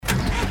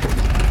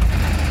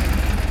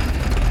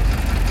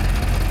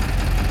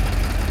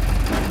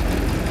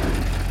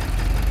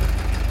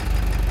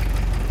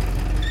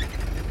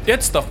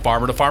It's the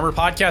Farmer to Farmer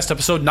podcast,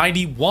 episode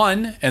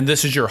 91, and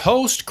this is your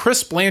host,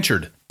 Chris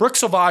Blanchard. Brooke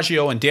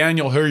Salvaggio and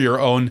Daniel Hurrier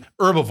own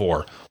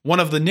Herbivore, one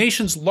of the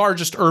nation's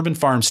largest urban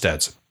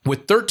farmsteads.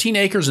 With 13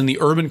 acres in the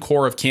urban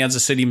core of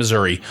Kansas City,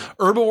 Missouri,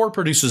 Herbivore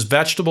produces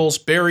vegetables,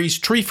 berries,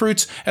 tree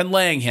fruits, and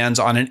laying hens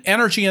on an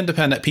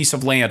energy-independent piece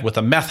of land with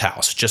a meth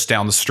house just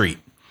down the street.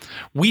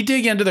 We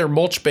dig into their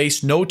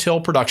mulch-based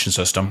no-till production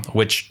system,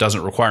 which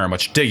doesn't require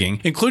much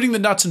digging, including the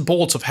nuts and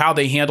bolts of how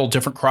they handle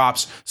different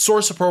crops,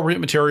 source appropriate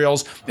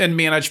materials, and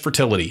manage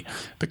fertility.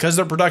 Because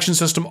their production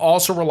system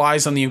also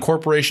relies on the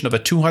incorporation of a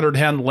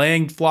 200-hen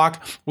laying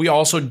flock, we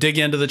also dig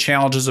into the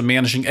challenges of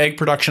managing egg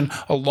production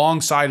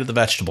alongside of the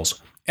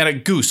vegetables. And a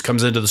goose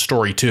comes into the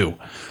story too.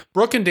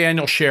 Brooke and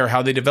Daniel share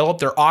how they developed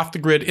their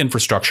off-the-grid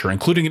infrastructure,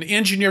 including an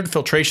engineered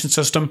filtration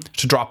system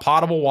to draw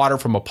potable water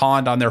from a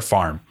pond on their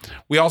farm.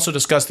 We also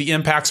discuss the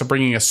impacts of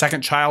bringing a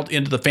second child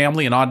into the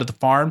family and onto the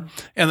farm,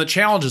 and the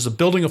challenges of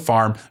building a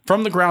farm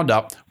from the ground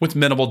up with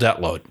minimal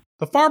debt load.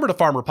 The Farmer to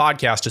Farmer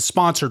podcast is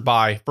sponsored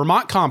by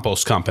Vermont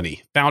Compost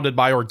Company, founded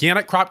by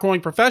organic crop growing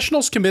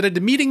professionals committed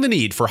to meeting the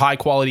need for high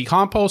quality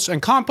compost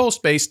and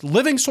compost-based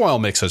living soil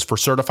mixes for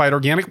certified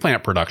organic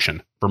plant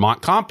production.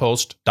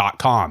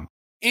 VermontCompost.com.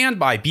 And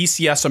by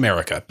BCS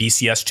America.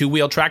 BCS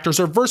two-wheel tractors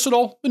are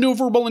versatile,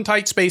 maneuverable in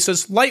tight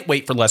spaces,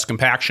 lightweight for less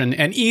compaction,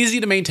 and easy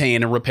to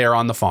maintain and repair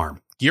on the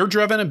farm.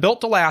 Gear-driven and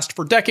built to last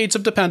for decades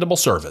of dependable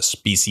service.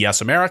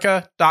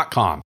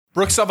 BCSAmerica.com.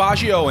 Brooke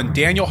Salvaggio and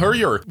Daniel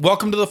Hurrier,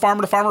 welcome to the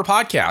Farmer to Farmer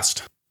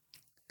podcast.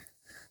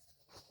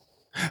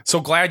 So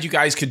glad you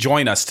guys could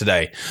join us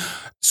today.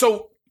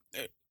 So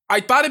I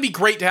thought it'd be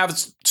great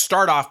to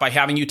start off by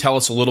having you tell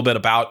us a little bit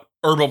about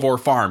Herbivore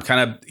Farm.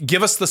 Kind of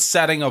give us the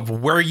setting of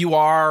where you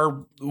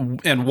are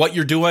and what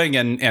you're doing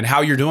and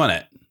how you're doing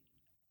it.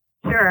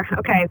 Sure.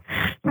 Okay.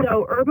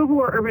 So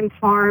Herbivore Urban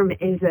Farm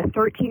is a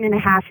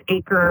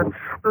 13.5-acre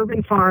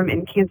urban farm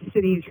in Kansas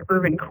City's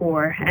urban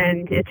core,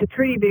 and it's a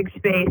pretty big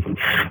space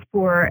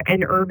for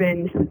an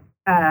urban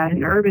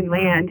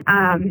land.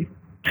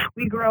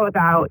 We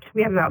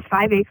have about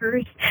 5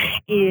 acres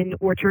in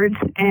orchards,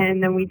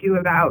 and then we do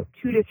about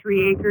 2 to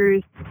 3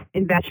 acres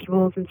in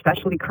vegetables and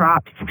specialty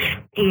crops.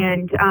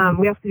 And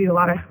we also do a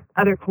lot of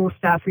other cool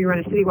stuff. We run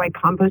a citywide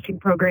composting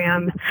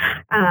program.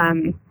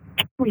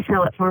 We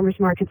sell at farmers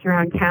markets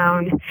around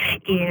town,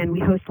 and we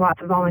host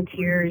lots of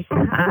volunteers,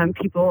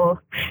 people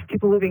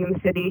living in the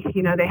city.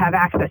 You know, they have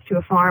access to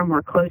a farm.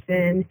 We're close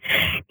in,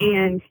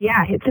 and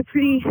yeah, it's a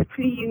pretty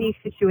unique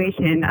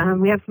situation.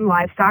 We have some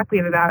livestock. We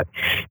have about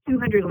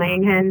 200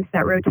 laying hens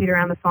that rotate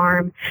around the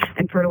farm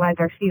and fertilize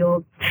our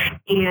fields,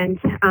 and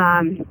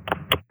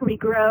we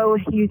grow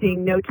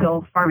using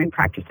no-till farming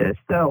practices.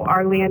 So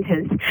our land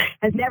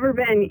has never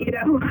been,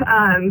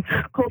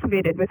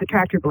 cultivated with a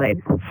tractor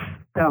blade.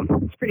 So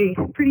it's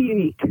pretty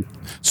unique.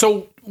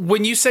 So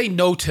when you say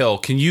no-till,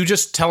 can you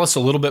just tell us a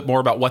little bit more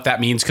about what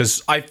that means?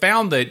 Because I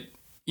found that,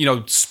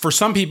 for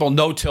some people,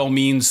 no-till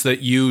means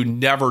that you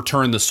never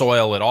turn the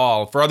soil at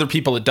all. For other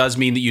people, it does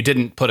mean that you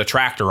didn't put a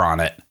tractor on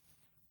it.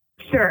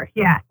 Sure.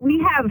 Yeah.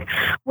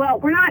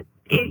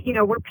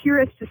 We're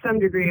purists to some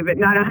degree, but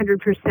not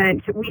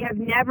 100%. We have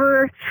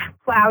never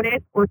plowed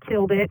it or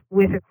tilled it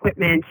with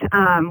equipment.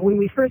 When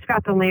we first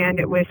got the land,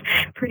 it was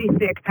pretty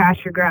thick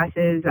pasture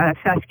grasses,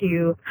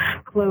 fescue,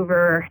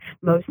 clover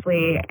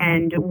mostly.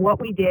 And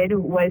what we did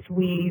was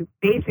we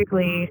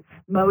basically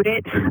mowed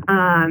it,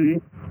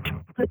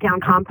 put down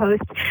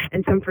compost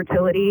and some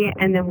fertility,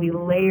 and then we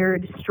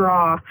layered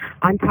straw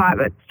on top,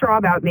 straw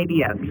about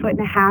maybe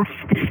 1.5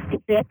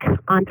 feet thick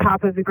on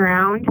top of the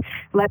ground,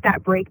 let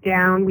that break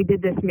down. We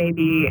did this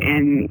maybe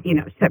in,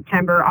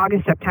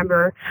 August,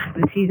 September,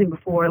 the season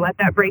before, let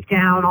that break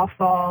down all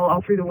fall,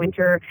 all through the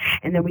winter,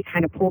 and then we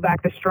kind of pull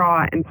back the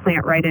straw and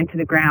plant right into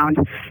the ground.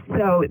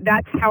 So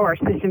that's how our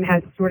system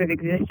has sort of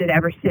existed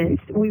ever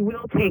since. We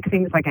will take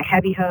things like a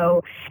heavy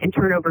hoe and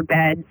turn over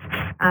beds,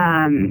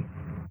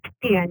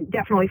 and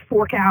definitely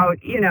fork out,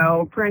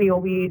 perennial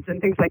weeds and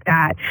things like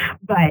that.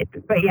 But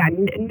yeah,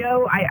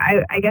 no,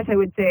 I guess I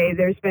would say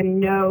there's been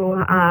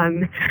no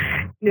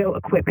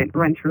equipment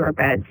run through our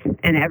beds,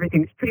 and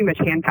everything's pretty much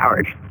hand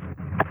powered.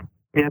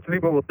 Yeah, so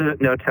people will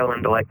no-till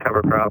into like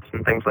cover crops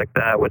and things like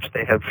that, which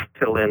they have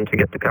tilled in to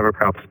get the cover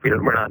crops.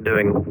 We're not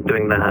doing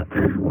that.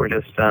 We're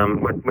just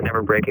we're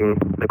never breaking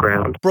the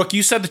ground. Brooke,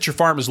 you said that your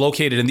farm is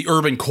located in the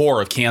urban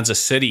core of Kansas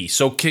City.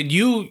 So can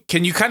you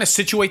kind of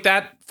situate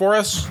that for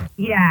us?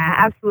 Yeah,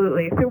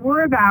 absolutely. So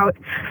we're about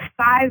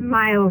 5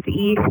 miles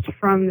east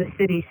from the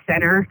city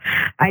center,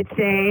 I'd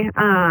say.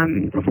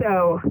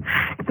 So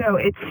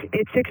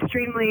it's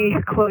extremely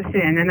close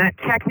in, and that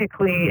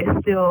technically is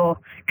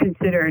still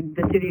considered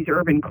the city's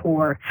urban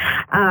core.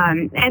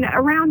 And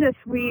around us,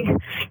 we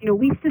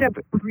sit up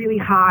really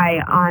high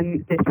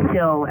on this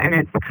hill, and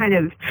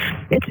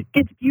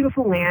it's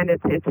beautiful land.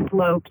 It's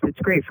slopes. It's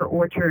great for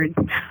orchards.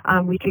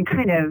 We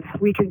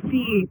can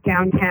see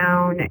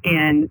downtown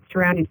and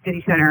surrounding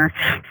city center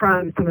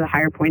from some of the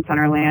higher points on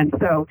our land.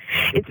 So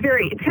it's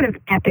kind of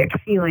epic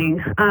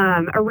feeling.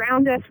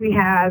 Around us, we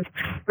have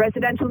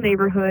residential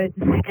neighborhoods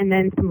and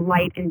then some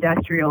light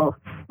industrial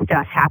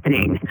stuff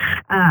happening.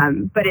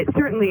 But it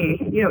certainly,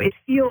 it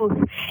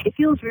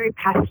feels very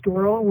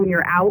pastoral when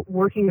you're out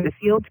working in the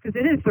fields, because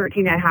it is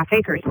 13 and a half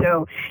acres.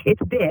 So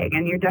it's big,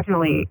 and you're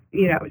definitely,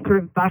 sort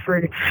of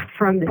buffered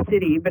from the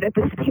city. But at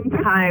the same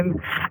time,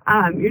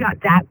 you're not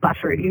that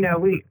buffered.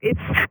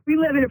 We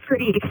live in a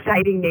pretty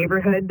exciting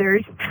neighborhood.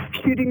 There's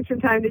shootings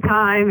from time to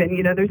time, and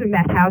there's a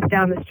meth house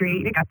down the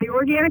street. You got the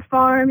organic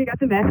farm, you got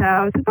the meth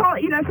house. It's all,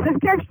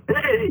 so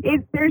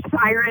there's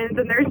sirens,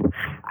 and there's,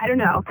 I don't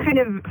know, kind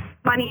of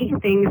funny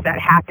things that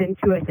happen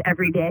to us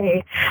every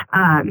day.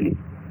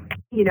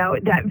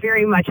 That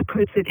very much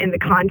puts it in the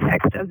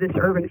context of this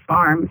urban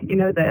farm,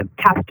 the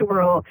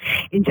pastoral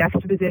in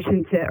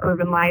juxtaposition to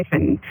urban life.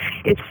 And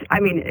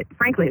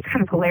frankly, it's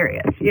kind of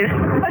hilarious,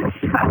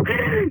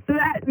 so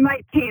that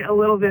might paint a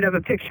little bit of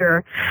a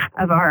picture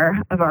of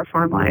our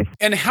farm life.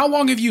 And how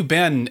long have you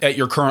been at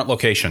your current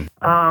location?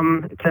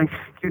 Since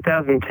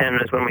 2010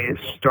 is when we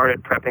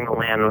started prepping the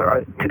land.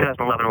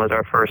 2011 was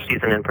our first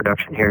season in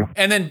production here.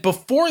 And then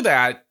before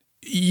that,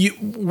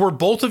 were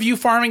both of you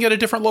farming at a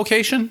different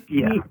location?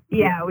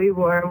 Yeah, we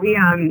were.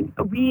 I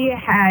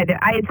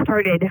had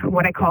started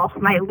what I call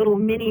my little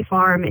mini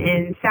farm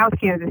in South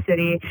Kansas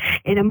City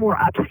in a more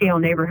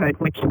upscale neighborhood,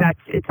 which that's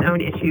its own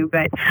issue.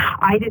 But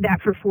I did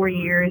that for 4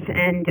 years,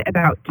 and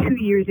about 2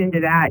 years into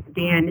that,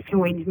 Dan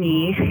joined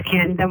me,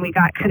 and then we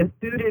got kind of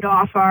booted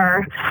off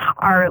our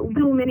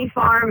little mini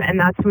farm, and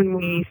that's when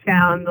we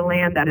found the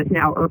land that is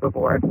now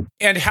Herbivore.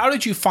 And how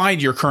did you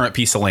find your current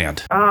piece of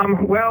land?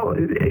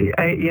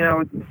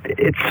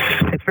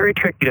 It's very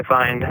tricky to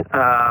find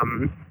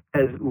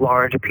as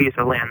large a piece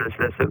of land as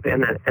this in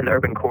the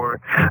urban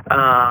core.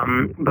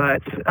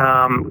 But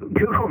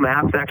Google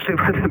Maps actually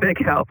was a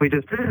big help. We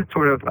just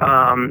sort of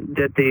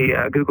did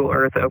the Google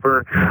Earth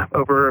over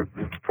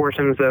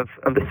portions of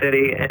the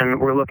city,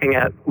 and we're looking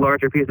at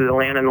larger pieces of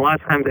land, and a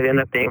lot of times they end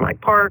up being like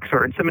parks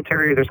or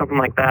cemeteries or something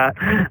like that,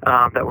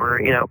 that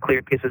were,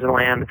 cleared pieces of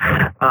land.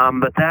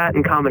 But that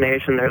in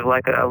combination, there's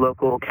like a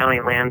local county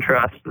land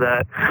trust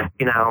that,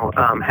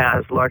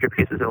 has larger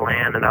pieces of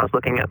land, and I was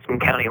looking at some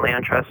county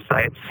land trust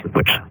sites,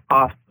 which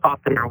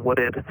often are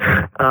wooded,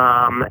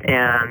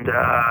 and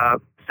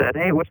said,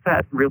 hey, what's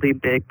that really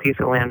big piece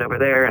of land over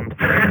there?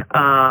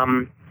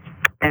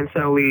 And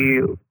so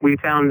we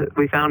found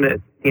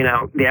it,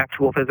 the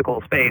actual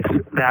physical space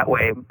that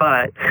way.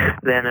 But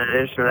then in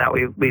addition to that,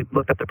 we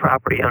looked at the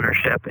property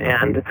ownership,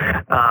 and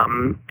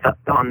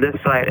on this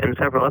site and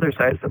several other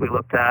sites that we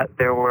looked at,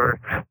 there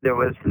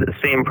was the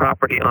same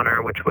property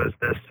owner, which was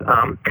this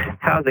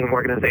housing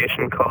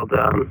organization called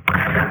the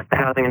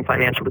Housing and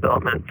Financial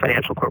Development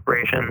Financial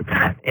Corporation,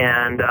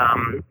 and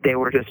they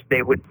would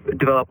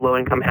develop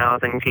low-income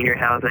housing, senior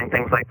housing,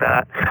 things like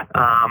that,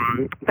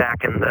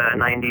 back in the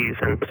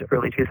 90s and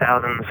early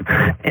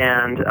 2000s,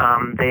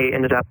 and they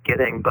ended up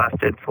getting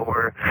busted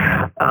for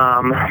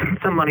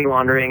some money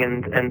laundering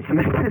and some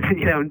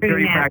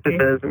dirty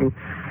practices,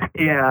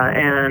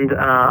 and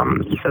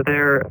so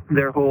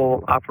their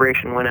whole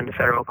operation went into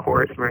federal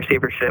court and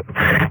receivership,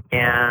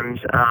 and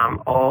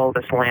all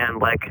this land,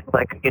 like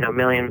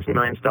millions and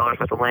millions of dollars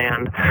worth of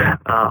land,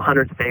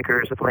 hundreds of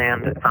acres of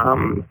land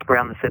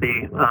around the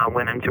city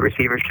went into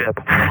receivership,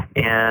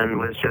 and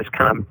was just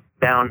kind of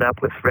bound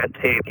up with red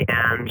tape.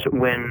 And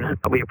when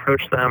we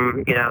approached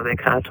them, they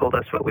kind of told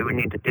us what we would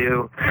need to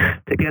do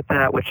to get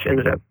that, which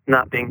ended up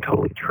not being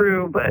totally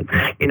true. But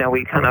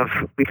we kind of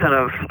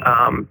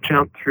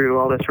jumped through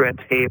all this red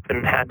tape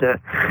and had to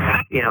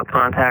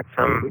contact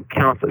some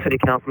city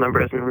council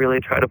members and really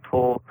try to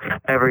pull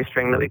every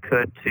string that we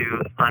could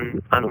to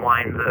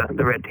unwind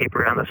the red tape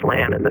around this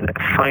land. And then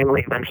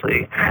finally,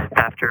 eventually,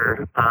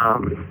 after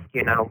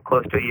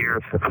close to a year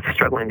of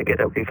struggling to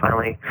get it, we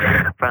finally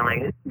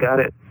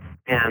got it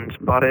and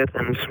bought it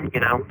and,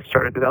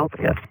 started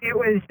developing it. It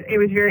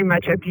was very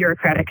much a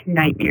bureaucratic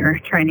nightmare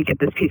trying to get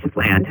this piece of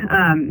land.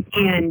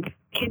 And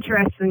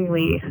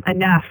interestingly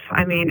enough,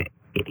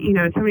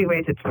 in so many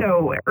ways, it's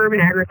so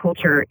urban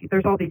agriculture.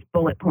 There's all these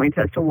bullet points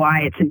as to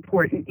why it's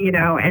important,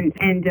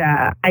 and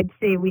I'd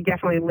say we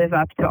definitely live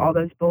up to all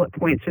those bullet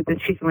points with this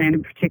piece of land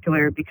in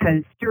particular,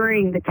 because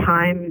during the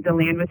time the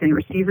land was in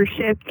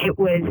receivership, it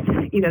was,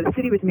 the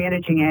city was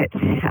managing it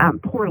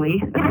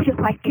poorly, just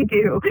like they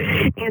do,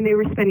 and they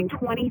were spending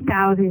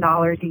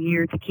 $20,000 a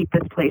year to keep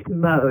this place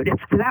mowed.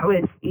 So that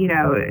was,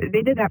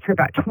 they did that for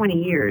about 20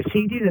 years. So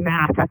you do the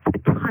math, that's a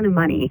ton of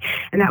money,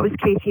 and that was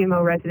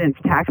KCMO residents'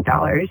 tax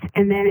dollars.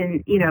 And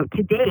then,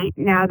 to date,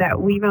 now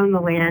that we've owned the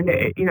land,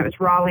 it's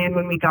raw land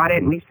when we got it,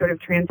 and we've sort of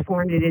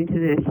transformed it into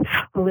this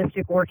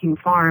holistic working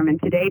farm.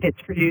 And to date, it's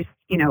produced,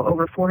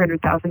 over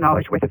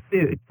 $400,000 worth of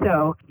food.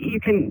 So you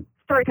can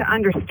start to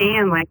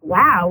understand, like,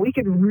 wow, we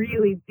could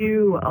really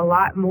do a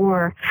lot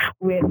more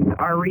with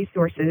our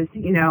resources,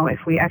 if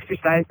we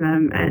exercise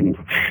them and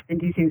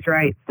do things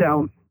right.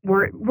 So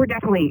we're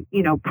definitely,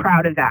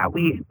 proud of that.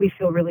 We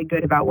feel really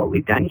good about what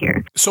we've done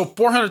here. So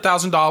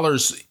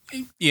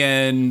 $400,000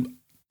 in,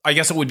 I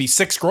guess it would be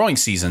 6 growing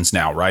seasons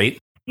now, right?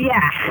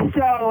 Yeah.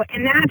 So,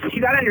 and that's,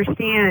 you got to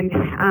understand,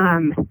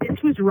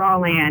 this was raw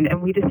land,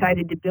 and we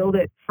decided to build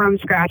it from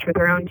scratch with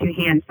our own two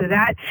hands. So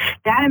that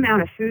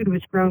amount of food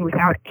was grown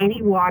without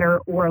any water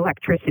or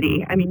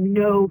electricity. I mean,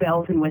 no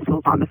bells and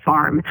whistles on the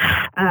farm.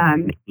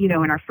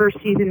 In our first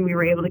season, we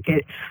were able to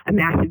get a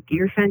massive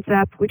deer fence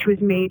up, which was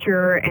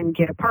major, and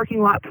get a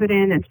parking lot put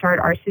in and start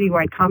our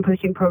citywide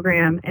composting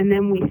program. And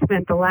then we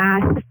spent the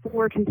last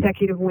 4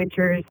 consecutive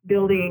winters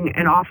building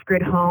an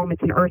off-grid home.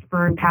 It's an earth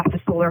burn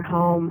passive solar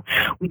home.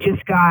 We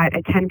just got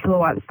a 10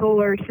 kilowatt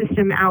solar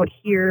system out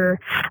here.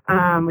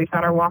 We've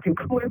got our walk-in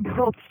cooler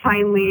built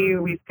finally.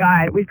 We've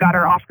got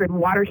our off-grid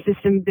water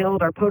system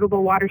built, our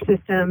potable water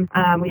system.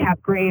 We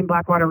have gray and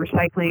black water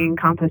recycling,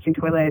 composting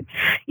toilet,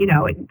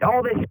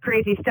 all this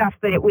crazy stuff.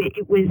 But it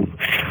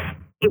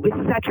was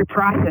such a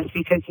process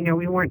because,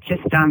 we weren't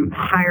just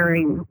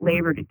hiring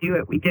labor to do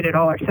it. We did it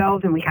all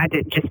ourselves, and we had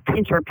to just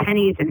pinch our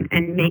pennies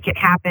and make it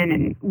happen.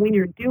 And when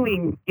you're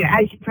doing,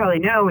 as you probably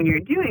know, when you're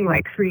doing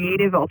like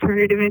creative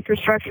alternative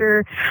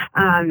infrastructure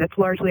that's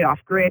largely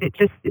off-grid,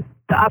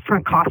 the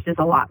upfront cost is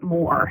a lot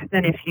more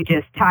than if you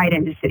just tie it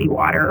into city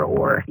water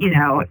or,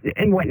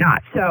 and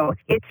whatnot. So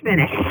it's been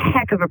a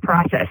heck of a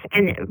process.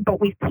 But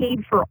we've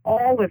paid for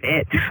all of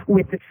it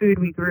with the food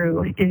we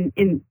grew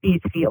in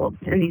these fields,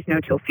 in these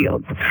no-till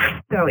fields.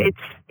 So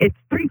it's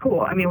pretty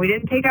cool. I mean, we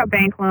didn't take out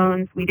bank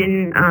loans. We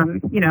didn't,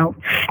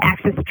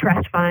 access a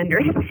trust fund or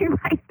anything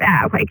like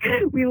that. Like,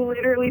 we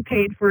literally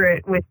paid for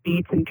it with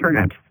beets and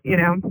turnips,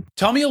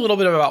 Tell me a little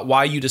bit about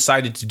why you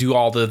decided to do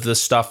all of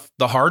this stuff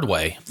the hard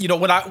way.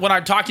 When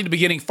I'm talking to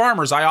beginning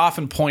farmers, I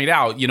often point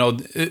out,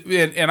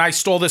 and I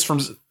stole this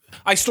from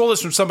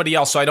somebody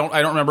else, so I don't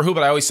remember who,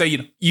 but I always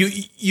say,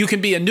 you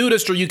can be a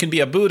nudist or you can be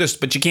a Buddhist,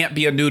 but you can't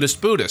be a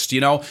nudist Buddhist.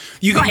 You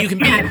can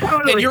be,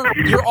 totally. And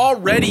you're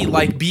already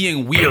like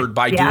being weird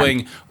by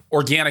doing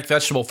organic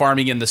vegetable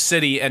farming in the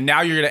city, and now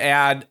you're going to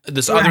add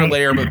this other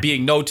layer of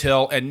being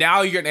no-till, and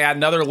now you're going to add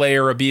another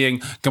layer of being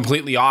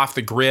completely off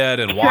the grid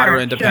and water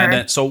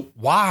independent. So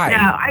why? No,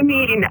 I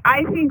mean,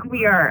 I think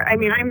we are. I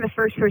mean, I'm the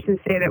first person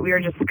to say that we are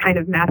just kind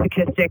of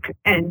masochistic,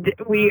 and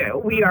we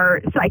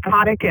are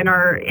psychotic in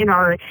our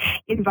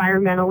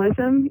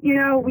environmentalism.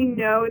 We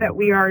know that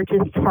we are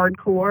just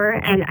hardcore,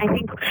 and I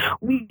think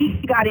we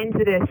got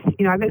into this.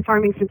 I've been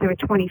farming since I was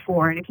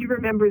 24, and if you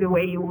remember the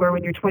way you were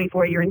when you're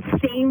 24, you're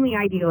insanely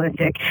idealistic.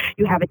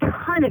 You have a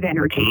ton of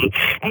energy,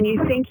 and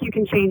you think you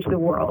can change the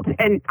world.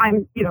 And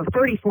I'm,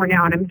 34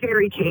 now, and I'm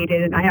very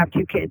jaded, and I have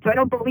 2 kids, so I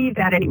don't believe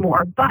that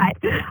anymore. But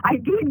I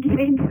did get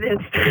into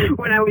this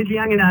when I was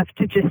young enough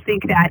to just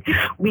think that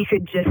we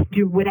could just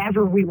do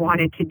whatever we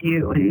wanted to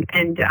do,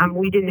 and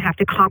we didn't have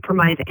to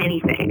compromise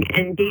anything.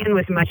 And Dan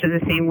was much of the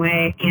same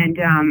way, and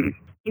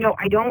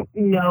I don't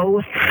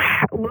know.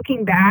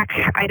 Looking back,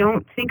 I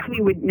don't think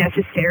we would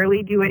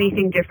necessarily do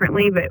anything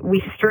differently, but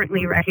we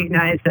certainly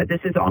recognize that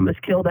this has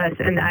almost killed us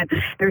and that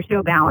there's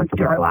no balance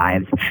to our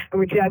lives. And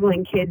we're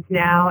juggling kids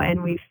now,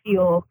 and we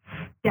feel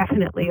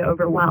definitely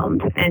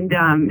overwhelmed. And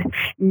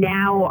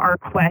now our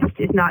quest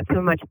is not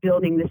so much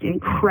building this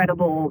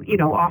incredible,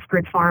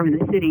 off-grid farm in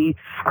the city.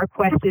 Our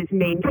quest is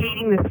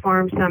maintaining this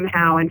farm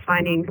somehow and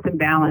finding some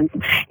balance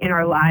in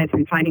our lives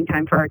and finding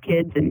time for our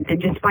kids and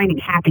just finding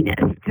happiness.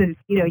 Because,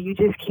 you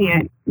just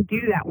can't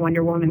do that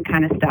Wonder Woman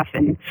kind of stuff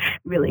and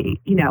really,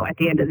 at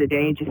the end of the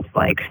day, just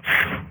like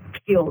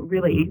feel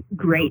really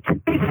great.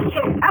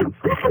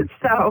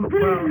 So,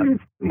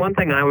 one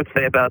thing I would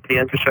say about the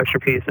infrastructure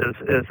piece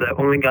is that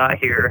when we got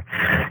here,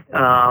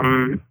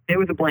 it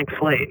was a blank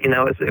slate.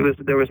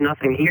 There was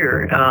nothing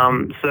here.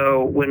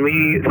 So when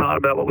we thought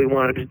about what we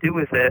wanted to do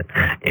with it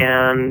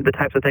and the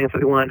types of things that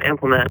we wanted to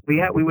implement,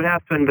 we would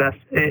have to invest,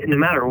 no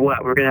matter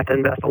what, we're going to have to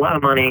invest a lot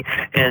of money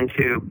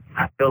into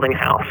building a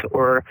house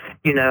or,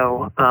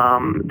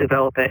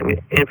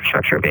 developing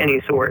infrastructure of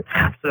any sort.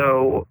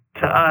 So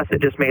to us,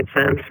 it just made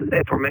sense.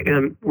 If we're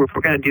going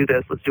to do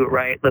this, let's do it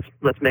right.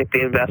 Let's make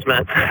the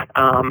investment.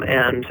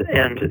 And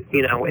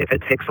if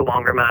it takes a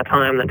longer amount of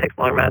time, then it takes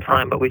a longer amount of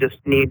time. But we just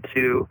need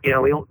to,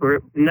 we're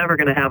never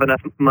going to have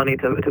enough money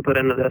to put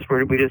into this.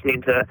 We just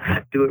need to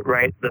do it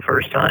right the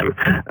first time.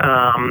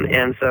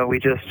 And so we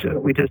just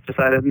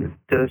decided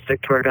to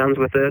stick to our guns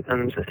with it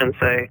and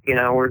say,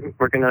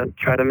 we're going to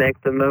try to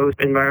make the most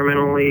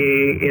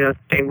environmentally,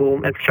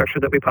 sustainable infrastructure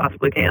that we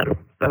possibly can.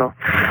 So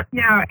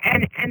now,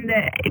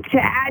 to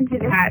add to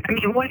that, I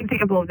mean, one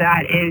example of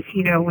that is,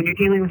 when you're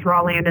dealing with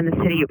raw land in the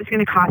city, it was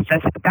going to cost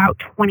us about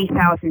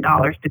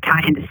 $20,000 to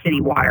tie into city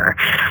water.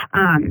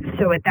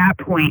 So at that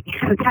point,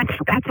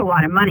 that's a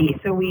lot of money.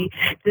 So we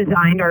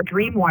designed our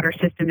Dream water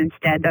system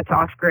instead. That's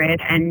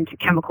off-grid and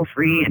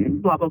chemical-free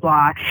and blah, blah,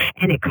 blah.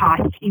 And it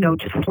cost,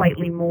 just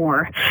slightly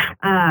more.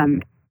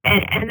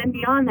 And then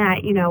beyond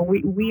that,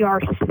 we are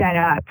set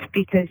up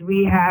because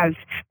we have,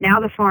 now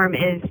the farm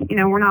is,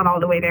 we're not all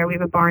the way there. We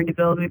have a barn to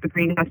build. We have a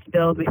greenhouse to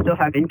build. We still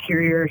have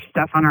interior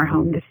stuff on our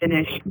home to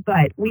finish.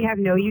 But we have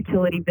no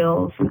utility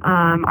bills.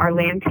 Our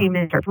land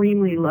payments are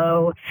extremely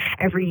low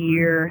every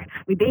year.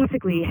 We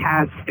basically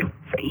have,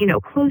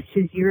 close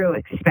to zero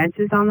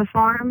expenses on the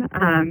farm.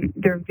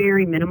 They're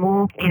very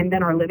minimal. And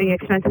then our living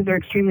expenses are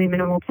extremely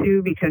minimal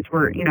too because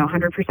we're,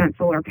 100%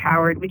 solar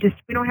powered. We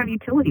don't have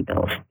utility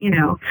bills,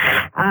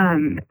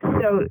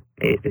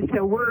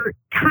 So we're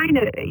kind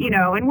of,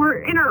 and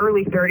we're in our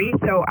early 30s.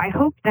 So I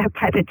hope that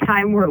by the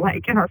time we're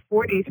like in our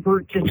 40s,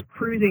 we're just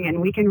cruising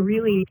and we can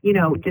really,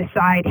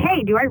 decide,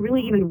 hey, do I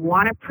really even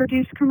want to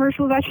produce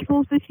commercial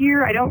vegetables this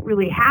year? I don't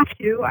really have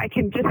to. I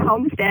can just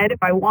homestead if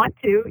I want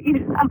to,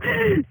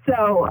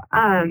 So,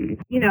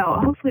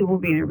 hopefully we'll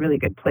be in a really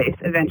good place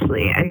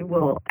eventually. And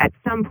we'll at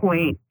some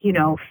point,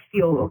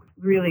 feel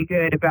really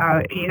good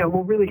about,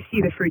 we'll really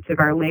see the fruits of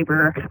our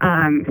labor.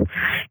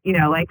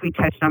 Like we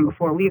touched on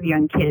before, we have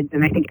young kids,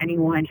 and I think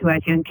anyone who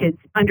has young kids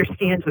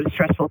understands what a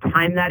stressful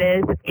time that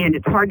is, and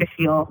it's hard to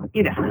feel,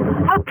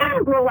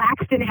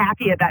 relaxed and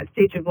happy at that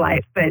stage of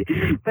life. But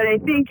I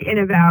think in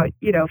about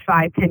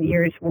 5-10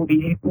 years we'll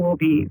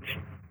be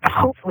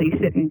hopefully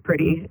sitting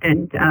pretty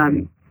and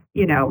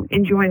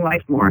enjoying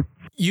life more.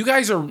 You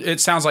guys it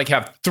sounds like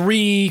have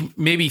 3,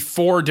 maybe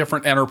 4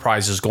 different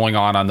enterprises going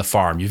on the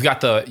farm. You've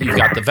got the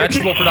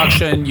vegetable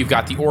production, you've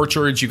got the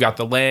orchards, you've got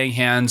the laying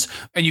hens,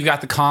 and you've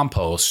got the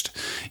compost.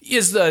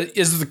 Is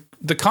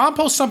the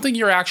compost something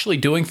you're actually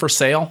doing for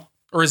sale,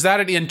 or is that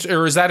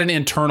an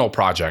internal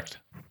project?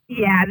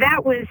 Yeah,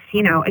 that was,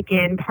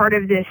 again, part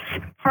of this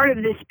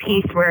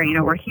piece where,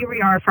 here we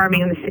are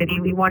farming in the city.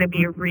 We want to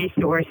be a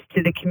resource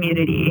to the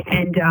community.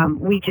 And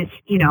we just,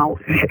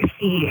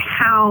 see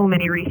how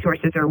many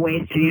resources are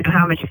wasted,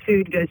 how much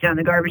food goes down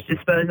the garbage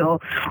disposal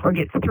or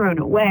gets thrown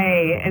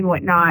away and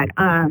whatnot.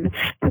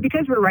 So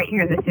because we're right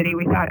here in the city,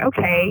 we thought,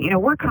 okay,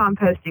 we're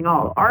composting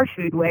all our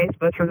food waste,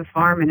 both from the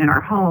farm and in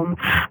our home.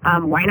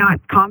 Why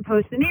not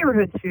compost the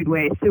neighborhood's food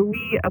waste? So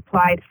we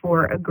applied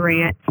for a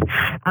grant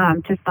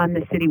to fund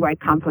the citywide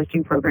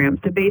composting program.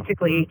 So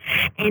basically,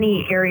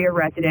 any area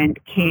resident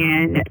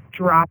can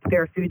drop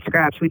their food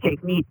scraps. We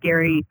take meat,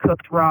 dairy,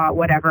 cooked, raw,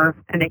 whatever,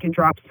 and they can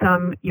drop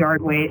some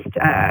yard waste,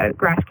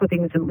 grass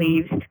clippings and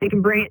leaves. They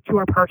can bring it to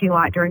our parking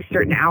lot during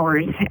certain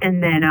hours,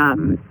 and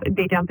then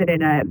they dump it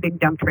in a big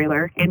dump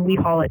trailer, and we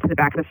haul it to the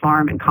back of the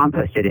farm and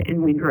compost it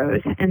in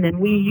windrows. And then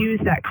we use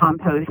that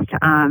compost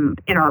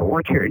in our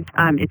orchard.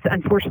 It's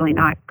unfortunately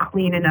not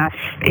clean enough.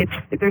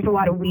 There's a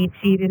lot of weed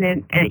seed in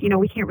it, and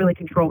we can't really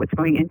control what's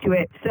going into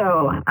it.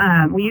 So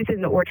we use it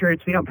in the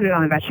orchards. We don't put it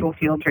on the vegetable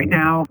fields right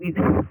now. We'd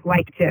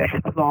like to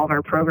evolve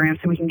our program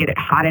so we can get it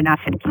hot enough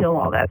and kill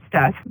all that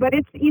stuff. But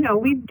it's,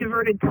 we've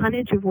diverted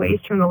tonnage of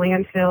waste from the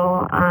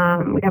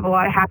landfill. We have a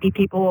lot of happy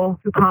people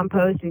who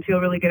compost and feel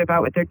really good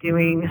about what they're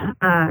doing.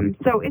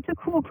 So it's a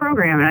cool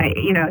program.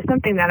 And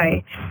something that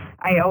I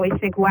always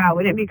think, wow,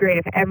 wouldn't it be great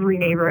if every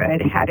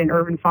neighborhood had an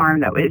urban farm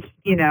that was,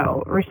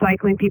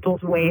 recycling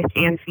people's waste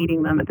and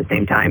feeding them at the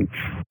same time.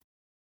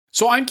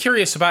 So I'm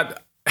curious about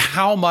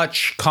how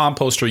much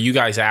compost are you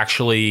guys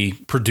actually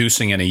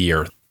producing in a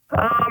year?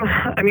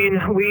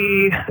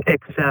 We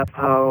accept,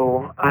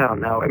 I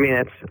don't know.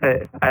 It's,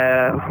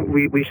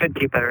 we should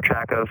keep better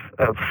track of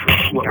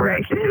what we're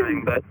actually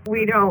doing, but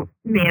we don't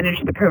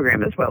manage the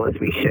program as well as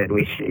we should.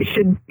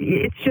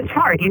 It's just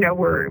hard.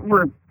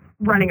 We're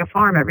running a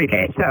farm every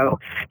day. So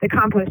the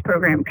compost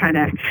program kind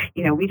of,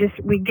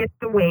 we get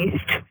the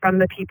waste from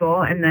the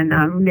people and then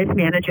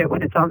mismanage it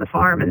when it's on the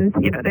farm, and,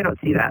 they don't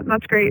see that. And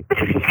that's great.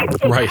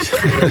 Right.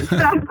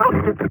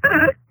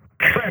 But,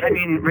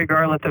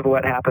 regardless of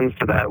what happens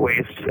to that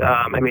waste,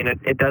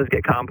 it does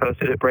get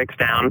composted. It breaks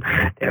down,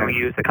 and we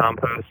use the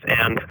compost.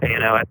 And at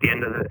the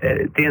end of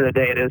the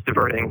day, it is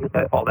diverting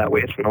all that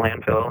waste from the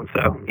landfill. And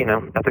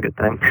so, that's a good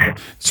thing.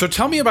 So,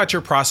 tell me about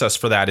your process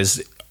for that.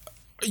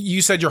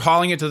 You said you're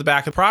hauling it to the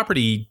back of the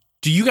property.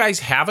 Do you guys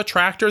have a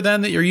tractor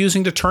then that you're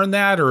using to turn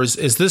that, or is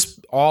this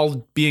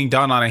all being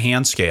done on a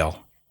hand scale?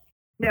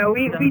 No,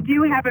 we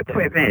do have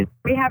equipment.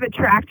 We have a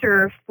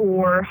tractor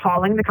for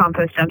hauling the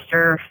compost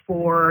dumpster,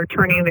 for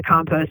turning the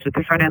compost with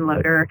the front end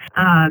loader.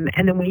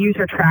 And then we use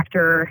our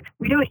tractor.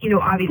 We don't,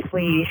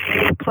 obviously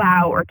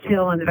plow or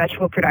till in the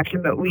vegetable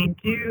production, but we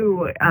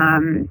do,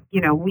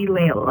 we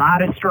lay a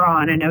lot of straw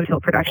on a no-till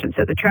production.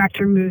 So the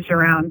tractor moves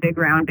around big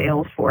round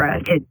bales for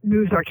us. It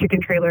moves our chicken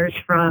trailers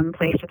from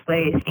place to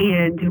place,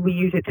 and we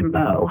use it to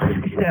mow.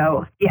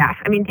 So, yeah,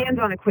 Dan's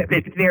on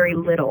equipment very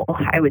little,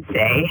 I would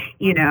say,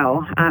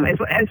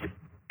 as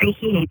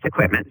he hates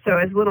equipment, so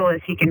as little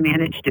as he can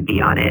manage to be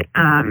on it.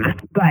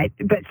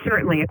 But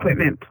certainly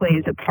equipment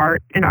plays a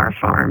part in our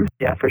farm.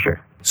 Yeah, for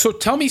sure. So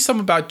tell me some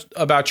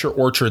about your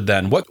orchard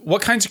then.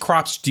 What kinds of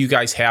crops do you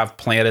guys have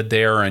planted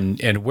there,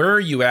 and where are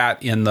you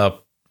at in the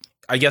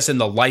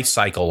life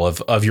cycle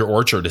of your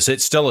orchard? Is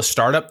it still a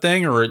startup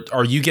thing, or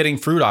are you getting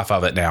fruit off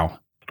of it now?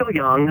 still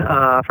young,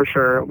 for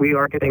sure. We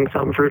are getting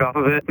some fruit off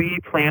of it. We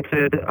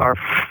planted our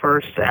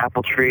first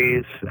apple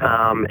trees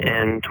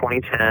in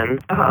 2010.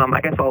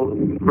 I guess I'll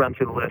run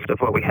through the list of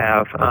what we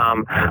have.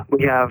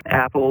 We have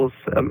apples,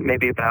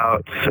 maybe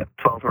about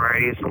 12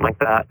 varieties, something like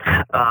that.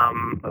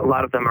 A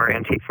lot of them are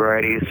antique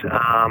varieties.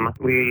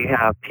 We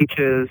have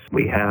peaches.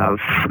 We have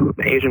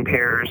Asian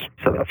pears,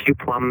 so a few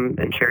plum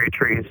and cherry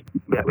trees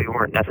that we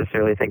weren't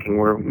necessarily thinking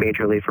were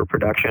majorly for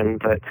production,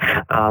 but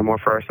more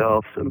for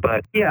ourselves.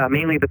 But yeah,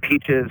 mainly the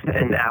peaches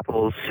and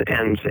apples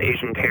and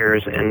Asian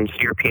pears and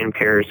European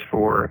pears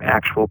for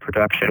actual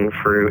production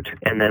fruit.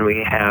 And then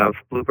we have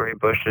blueberry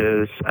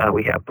bushes,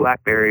 we have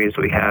blackberries,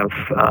 we have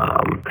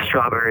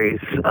strawberries,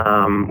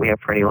 we have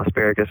perennial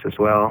asparagus as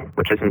well,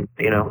 which isn't,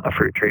 a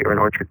fruit tree or an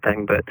orchard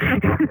thing, but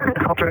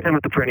I'll throw it in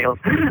with the perennials.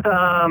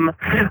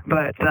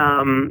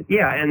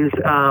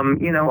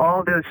 All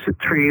of those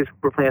trees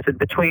were planted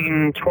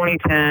between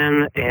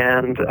 2010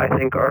 and I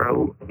think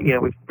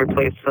we've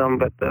replaced some,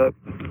 but the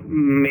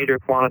major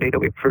quantity that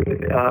we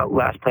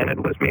last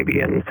planted was maybe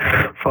in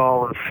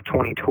fall of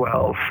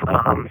 2012.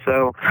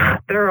 So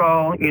they're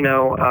all,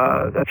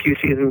 a few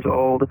seasons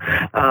old.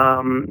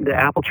 The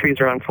apple trees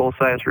are on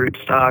full-size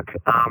rootstock,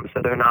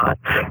 so they're not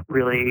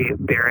really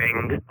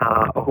bearing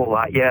a whole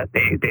lot yet.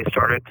 They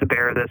started to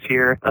bear this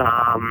year,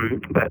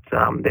 but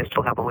they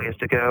still have a ways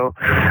to go.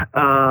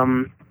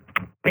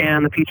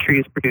 And the peach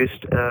trees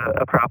produced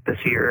a crop this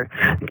year,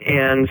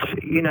 and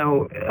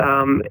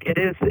it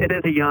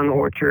is a young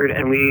orchard.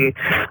 And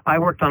I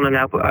worked on an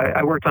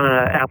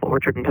apple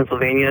orchard in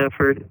Pennsylvania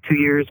for 2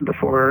 years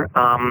before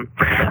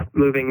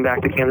moving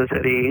back to Kansas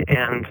City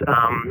and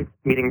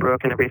meeting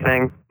Brooke and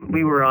everything.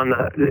 We were on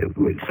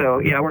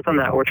I worked on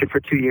that orchard for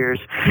 2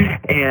 years,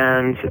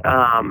 and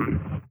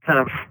kind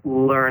of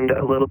learned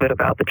a little bit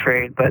about the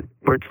trade, but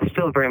we're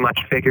still very much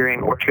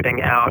figuring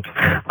orcharding out.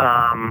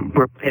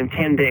 We're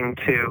intending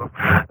to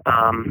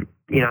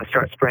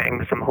start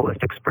spraying some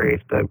holistic sprays,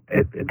 but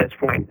at this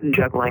point,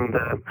 juggling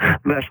the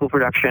vegetable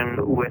production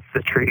with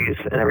the trees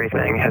and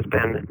everything has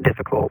been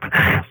difficult.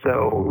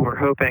 So we're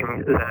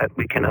hoping that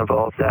we can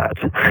evolve that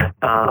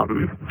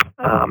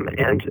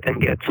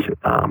and get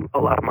a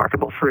lot of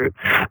marketable fruit.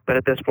 But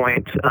at this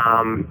point,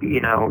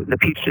 the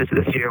peaches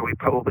this year, we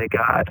probably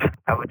got,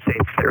 I would say,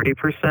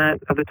 30%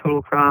 of the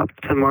total crop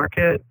to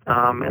market,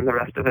 and the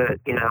rest of it,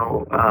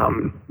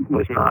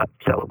 was not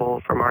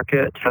sellable for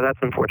market. So that's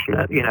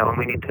unfortunate, and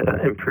we need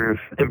to improve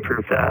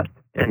that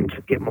and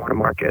get more to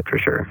market for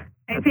sure.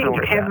 I think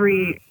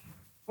every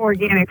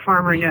organic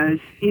farmer knows,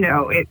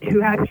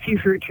 who has a few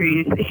fruit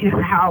trees,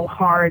 how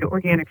hard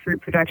organic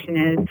fruit production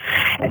is,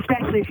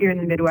 especially if you're in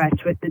the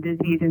Midwest with the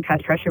disease and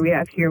pest pressure we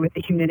have here with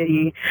the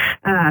humidity.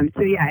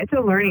 It's a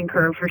learning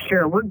curve for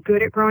sure. We're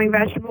good at growing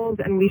vegetables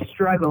and we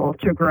struggle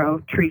to grow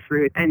tree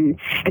fruit, and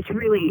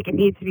it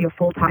needs to be a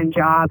full-time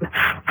job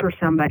for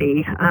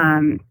somebody.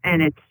 And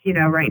it's,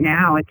 right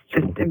now it's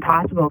just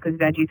impossible because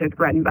veggies are the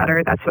bread and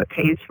butter. That's what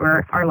pays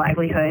for our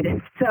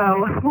livelihood.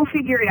 So we'll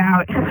figure it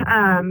out.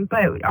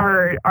 But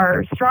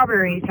our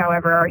strawberries,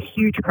 however, are a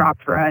huge crop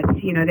for us.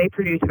 They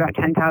produce about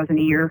 10,000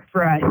 a year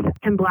for us,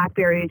 and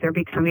blackberries are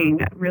becoming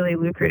really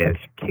lucrative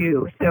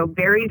too. So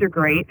berries are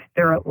great.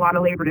 They're a lot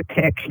of labor to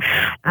pick,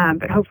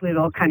 but hopefully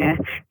they'll kind of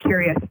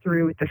carry us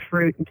through with the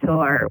fruit until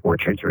our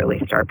orchards really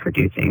start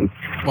producing.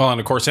 Well, and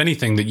of course,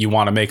 anything that you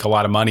want to make a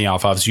lot of money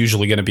off of is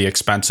usually going to be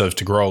expensive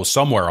to grow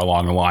somewhere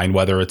along the line,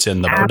 whether it's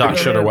in the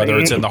production or whether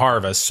it's in the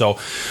harvest. So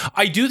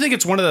I do think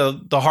it's one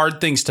of the hard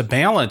things to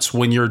balance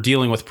when you're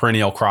dealing with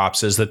perennial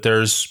crops is that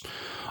there's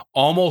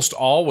almost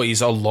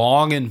always a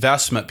long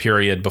investment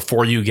period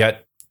before you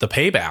get the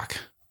payback.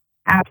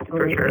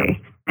 Absolutely. Sure.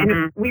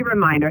 And we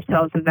remind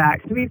ourselves of that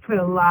because we put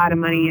a lot of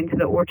money into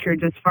the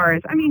orchards as far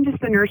as,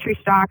 just the nursery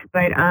stock.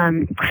 But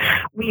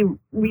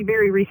we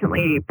very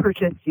recently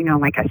purchased,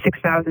 like a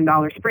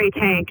 $6,000 spray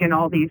tank and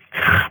all these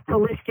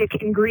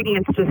holistic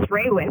ingredients to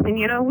spray with. And,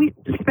 we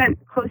spent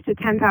close to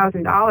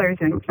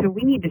 $10,000. And so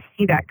we need to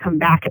see that come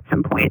back at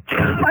some point.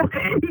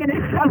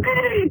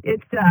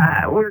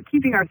 We're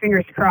keeping our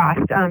fingers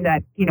crossed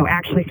that,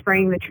 actually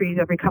spraying the trees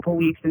every couple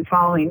weeks and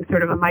following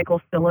sort of a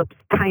Michael Phillips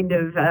kind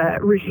of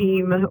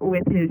regime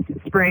with his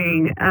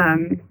spraying.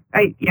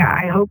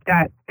 I hope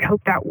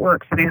that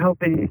works, and I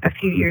hope in a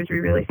few years we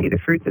really see the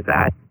fruits of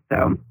that.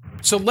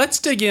 So let's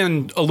dig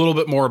in a little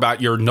bit more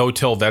about your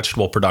no-till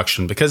vegetable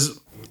production, because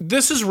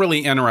this is really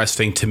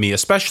interesting to me,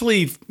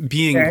 especially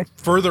being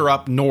further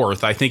up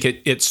north. I think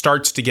it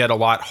starts to get a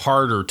lot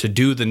harder to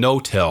do the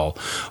no-till,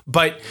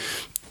 but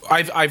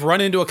I've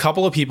run into a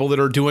couple of people that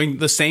are doing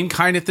the same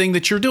kind of thing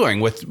that you're doing,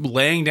 with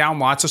laying down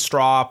lots of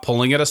straw,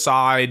 pulling it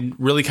aside,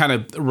 really kind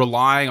of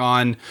relying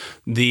on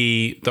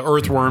the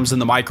earthworms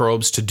and the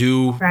microbes to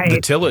do the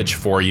tillage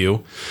for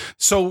you.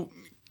 So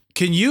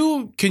can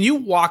you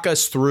walk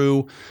us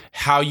through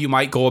how you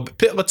might go?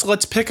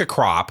 Let's pick a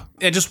crop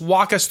and just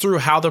walk us through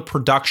how the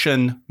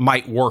production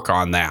might work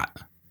on that.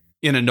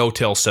 in a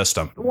no-till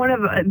system? One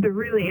of the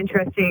really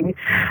interesting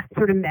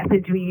sort of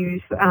methods we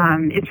use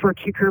is for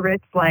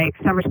cucurbits like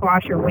summer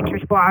squash or winter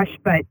squash.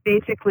 But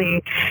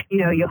basically,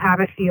 you'll have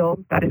a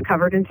field that is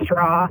covered in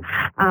straw.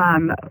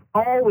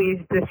 Always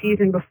the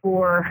season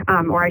before,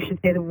 or I should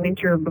say the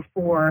winter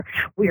before,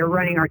 we are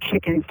running our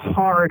chickens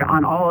hard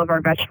on all of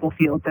our vegetable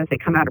fields as they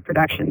come out of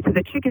production. So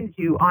the chickens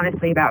do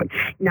honestly about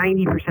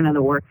 90% of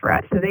the work for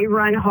us. So they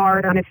run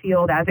hard on a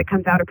field as it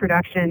comes out of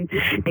production.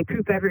 They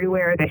poop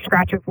everywhere. They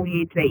scratch up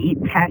weeds. They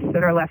eat pests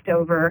that are left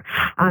over.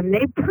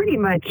 They pretty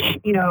much,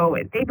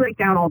 they break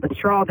down all the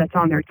straw that's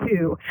on there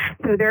too.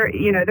 So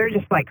they're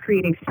just like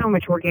creating so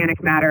much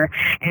organic matter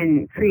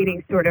and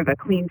creating sort of a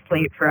clean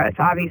slate for us.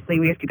 Obviously,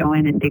 we have to go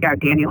in and dig out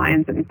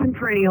dandelions and some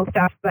perennial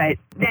stuff, but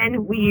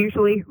then we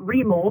usually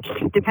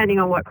remulch depending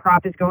on what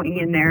crop is going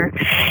in there.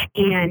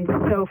 And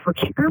so for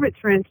cucurbits,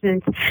 for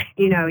instance,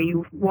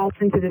 you waltz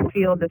into this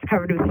field that's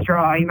covered with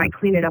straw. You might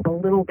clean it up a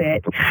little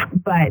bit,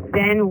 but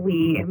then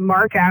we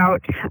mark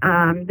out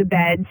the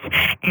beds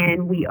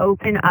and we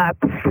open up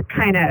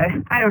kind of,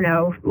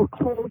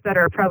 holes that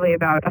are probably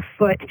about a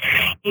foot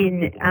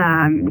in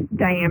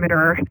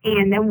diameter.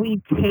 And then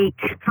we take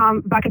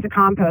buckets of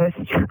compost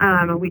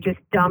and we just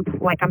dump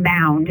like a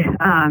mound,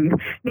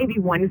 maybe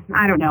one,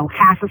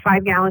 half a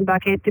 5-gallon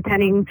bucket,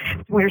 depending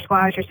winter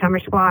squash or summer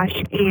squash.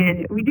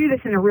 And we do this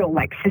in a real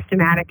like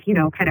systematic,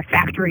 kind of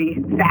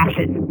factory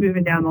fashion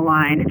moving down the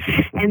line.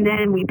 And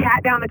then we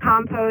pat down the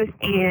compost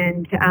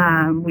and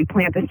we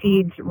plant the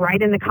seeds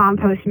right in the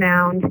compost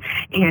mound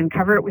and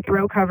cover it with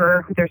row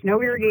cover. There's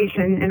no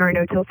irrigation in our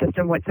no-till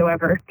system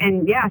whatsoever.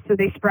 And so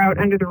they sprout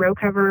under the row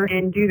cover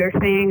and do their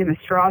thing, and the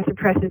straw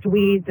suppresses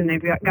weeds, and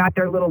they've got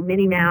their little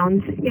mini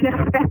mounds,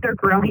 that they're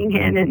growing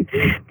in, and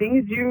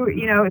things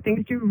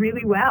do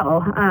really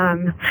well,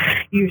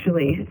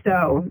 usually.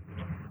 So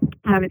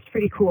it's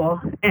pretty cool.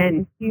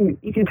 And you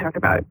can talk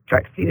about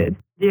direct-seeded.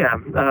 Yeah.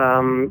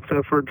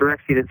 So for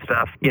direct-seeded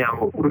stuff,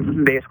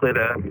 basically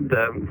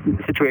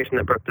the situation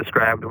that Brooke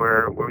described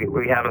where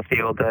we have a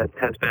field that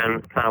has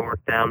been kind of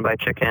worked down by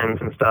chickens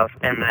and stuff,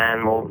 and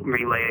then we'll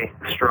relay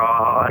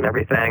straw and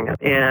everything.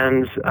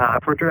 And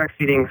for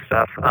direct-seeding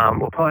stuff,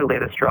 we'll probably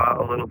lay the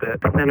straw a little bit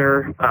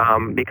thinner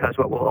because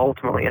what we'll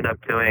ultimately end up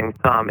doing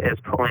is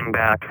pulling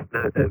back,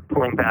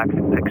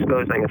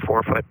 exposing a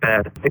 4-foot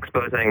bed,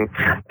 exposing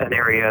an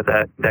area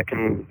that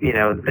can,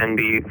 then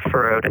be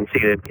furrowed and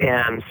seeded.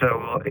 And so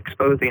we'll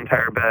expose the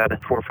entire bed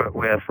 4-foot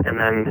width, and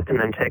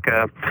then take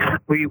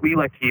we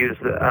like to use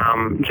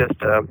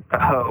just a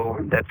hoe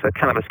that's a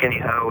kind of a skinny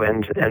hoe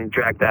and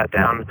drag that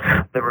down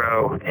the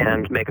row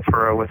and make a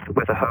furrow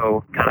with a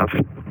hoe kind of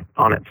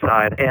on its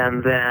side.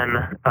 And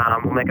then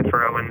we'll make a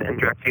furrow and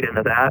direct feed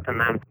into that, and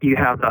then you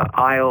have the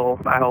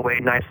aisleway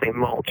nicely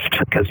mulched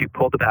because you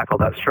pulled back all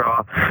that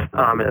straw,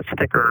 and it's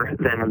thicker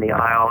than in the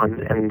aisle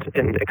and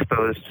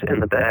exposed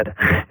in the bed,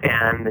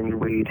 and then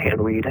you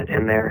hand weed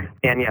in there.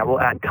 And we'll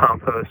add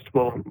compost.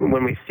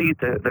 When we seed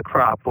the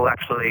crop, we'll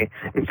actually,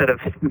 instead of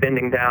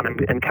bending down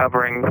and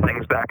covering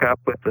things back up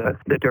with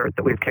the dirt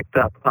that we've kicked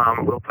up,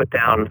 we'll put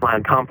down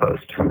land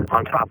compost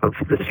on top of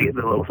the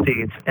little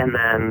seeds, and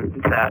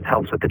then that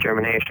helps with the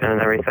germination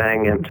and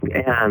everything, and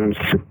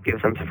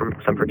gives them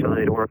some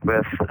fertility to work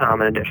with,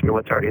 in addition to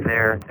what's already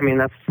there. I mean,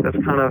 that's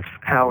kind of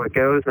how it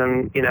goes.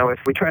 And if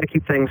we try to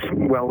keep things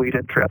well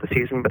weeded throughout the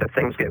season, but if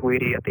things get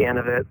weedy at the end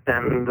of it,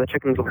 then the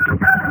chickens will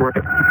work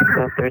it.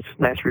 There's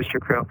a nice rooster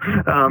crow.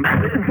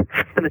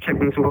 And the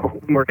chickens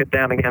will work it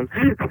down again.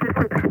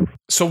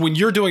 So when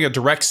you're doing a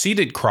direct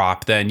seeded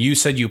crop, then you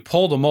said you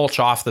pull the mulch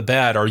off the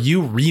bed. Are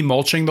you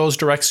remulching those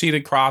direct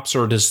seeded crops,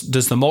 or does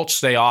the mulch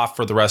stay off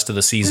for the rest of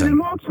the season? The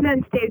mulch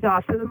then stays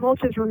off. So the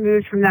mulch is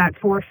removed from that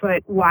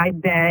 4-foot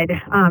wide bed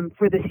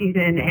for the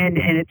season, and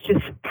it's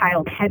just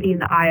piled heavy in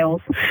the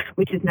aisles,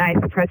 which is nice.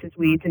 Suppresses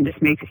weeds and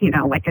just makes,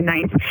 like a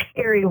nice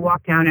area to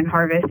walk down and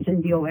harvest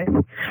and deal with.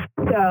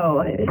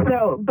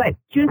 So, but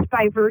just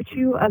by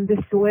virtue of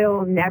the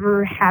soil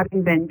never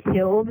having been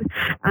tilled,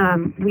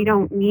 we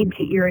don't need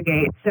to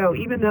irrigate. So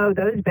even though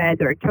those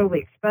beds are totally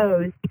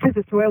exposed, because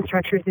the soil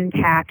structure is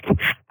intact,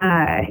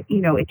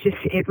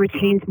 it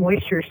retains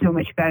moisture so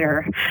much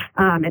better.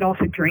 It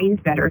also drains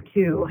better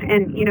too.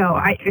 And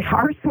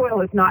our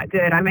soil is not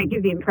good. I might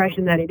give the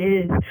impression that it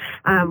is.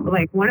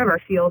 Like one of our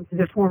fields is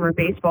a former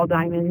baseball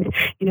diamond.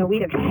 We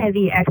have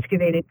heavy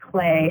excavated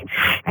clay,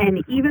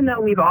 and even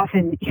though we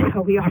often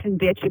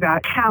bitch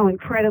about how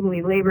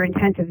incredibly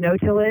labor-intensive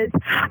no-till is,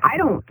 I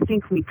don't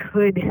think we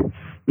could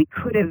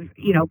have,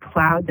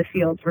 plowed the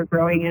fields we're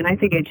growing in. I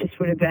think it just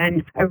would have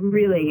been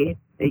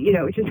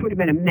it just would have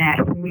been a mess,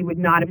 and we would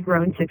not have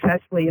grown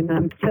successfully in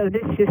them. So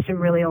this system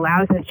really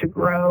allows us to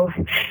grow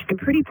in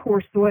pretty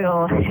poor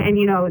soil. And,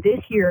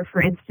 this year,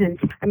 for instance,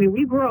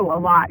 we grow a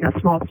lot in a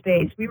small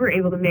space. We were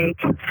able to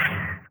make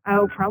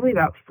probably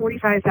about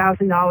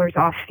 $45,000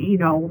 off,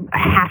 a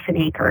half an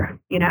acre,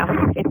 in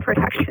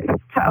production,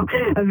 so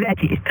of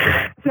veggies.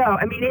 So,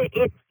 I mean,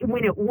 it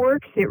when it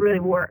works, it really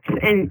works.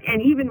 And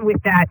even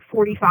with that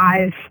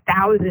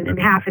 45,000 and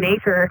half an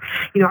acre,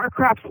 our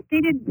crops,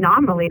 they did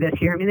nominally this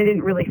year. I mean, they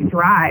didn't really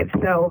thrive.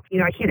 So,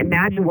 I can't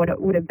imagine what it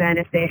would have been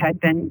if they had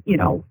been,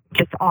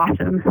 just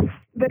awesome.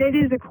 But it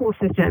is a cool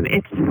system.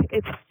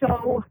 It's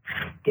so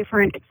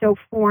different. It's so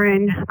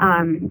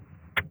foreign.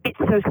 It's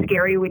so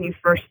scary when you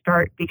first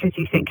start because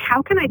you think,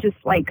 how can I just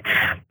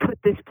put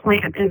this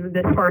plant in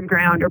this hard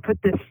ground or put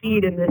this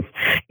seed in this,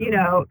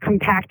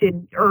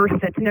 compacted earth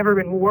that's never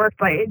been worked?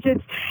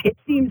 It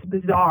seems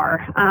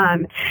bizarre.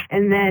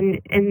 And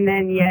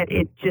then yet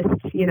it just,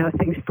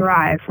 things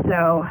thrive.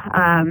 So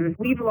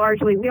we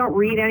don't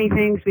read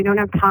anything, so we don't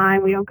have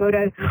time. We don't go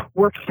to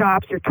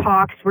workshops or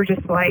talks. We're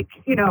just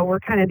we're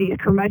kind of these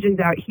curmudgeons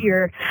out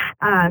here.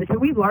 So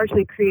we've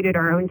largely created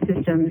our own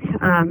systems.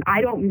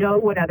 I don't know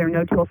what other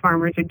no-till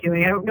farmers are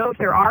doing. I don't know if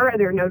there are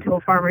other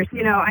no-till farmers.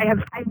 I have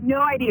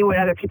no idea what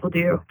other people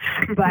do,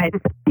 but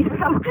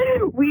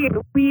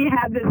we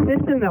have this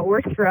system that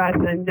works for us,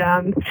 and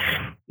I'm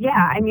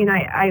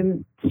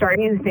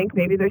starting to think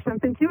maybe there's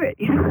something to it.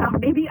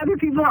 Maybe other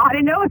people ought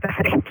to know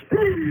about it.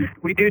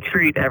 We do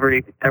treat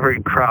every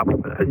crop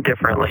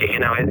differently.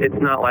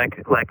 It's not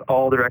like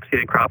all direct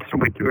seeded crops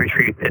we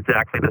treat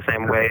exactly the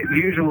same way.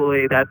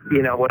 Usually that,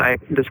 what I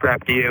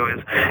described to you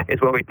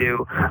is what we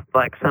do.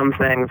 Like some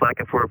things, like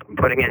if we're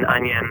putting in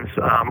onions,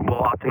 we'll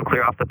often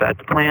clear off the bed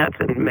to plant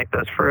and make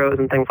those furrows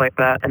and things like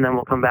that. And then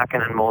we'll come back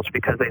in and mulch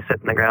because they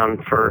sit in the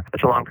ground for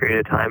such a long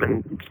period of time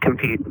and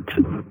compete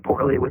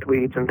poorly with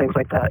weeds and things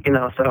like that.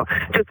 So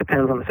it just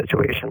depends on the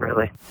situation,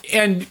 really.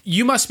 And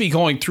you must be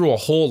going through a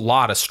whole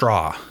lot of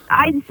straw.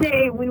 I'd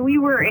say when we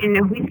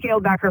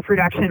scaled back our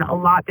production a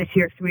lot this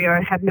year because we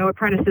had no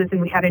apprentices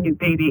and we had a new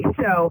baby.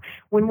 So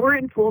when we're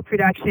in full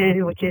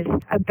production, which is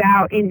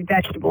about in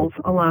vegetables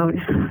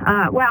alone,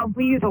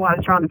 we use a lot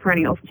of straw in the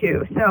perennials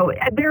too. So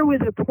there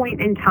was a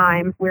point in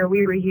time where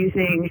we were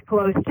using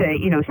close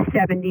to,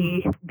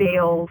 70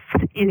 bales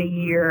in a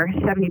year,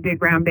 70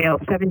 big round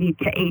bales, 70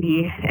 to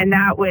 80. And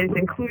that was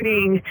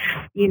including,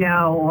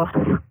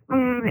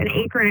 an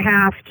acre and a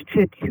half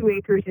to 2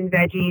 acres in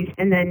veggies,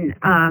 and then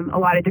a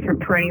lot of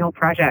different perennial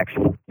projects.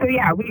 So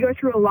yeah, we go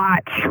through a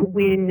lot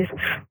when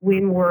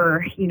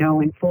we're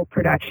in full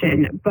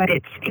production, but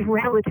it's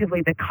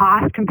relatively the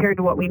cost compared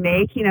to what we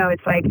make.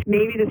 It's like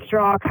maybe the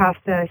straw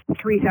costs us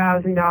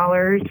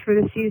 $3,000 for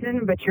the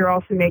season, but you're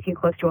also making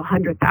close to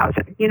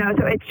 $100,000.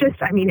 So it's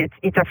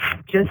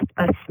just,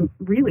 it's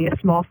really a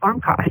small farm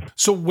cost.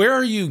 So where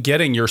are you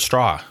getting your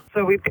straw?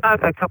 So we've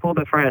got a couple of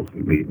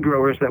different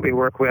growers that we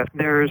work with.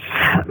 There's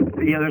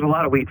a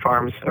lot of wheat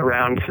farms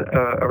around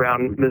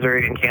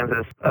Missouri and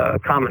Kansas,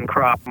 common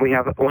crop. We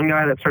have one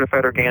guy that's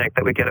certified organic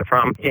that we get it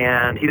from,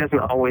 and he doesn't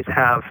always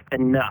have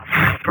enough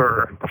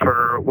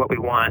for what we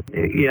want.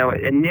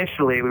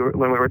 Initially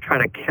when we were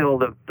trying to kill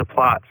the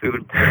plots, we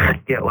would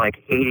get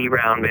 80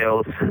 round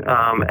bales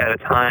at a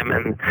time,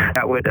 and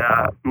that would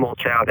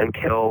mulch out and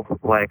kill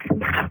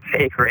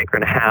acre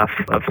and a half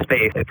of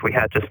space if we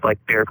had just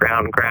bare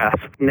ground grass.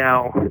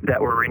 Now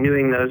that we're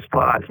renewing those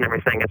plots and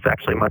everything, it's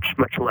actually much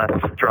less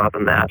straw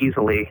than that,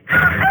 easily.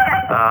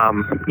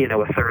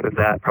 A third of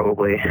that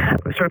probably.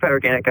 A certified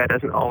organic guy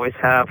doesn't always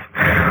have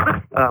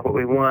what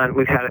we want.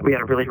 We had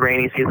a really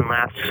rainy season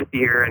last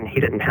year, and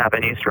he didn't have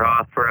any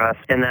straw for us.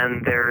 And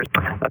then there's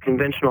a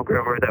conventional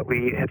grower that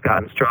we have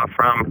gotten straw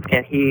from,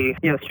 and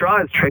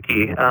straw is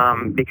tricky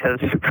because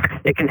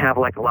it can have a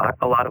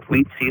lot of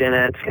wheat seed in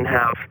it. It can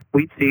have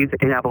wheat seeds. It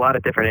can have a lot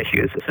of different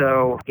issues.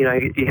 So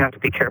you have to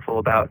be careful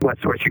about what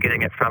source you're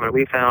getting it from. And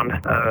we found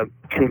a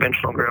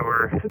conventional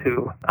grower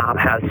who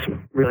has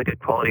really good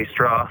quality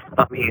straw.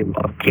 He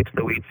keeps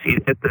the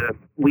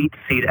wheat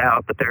seed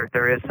out, but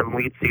there is some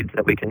wheat seeds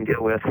that we can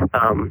deal with.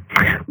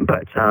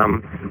 But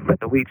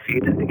the wheat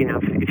seed,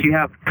 if you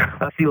have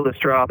a field of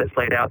straw that's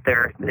laid out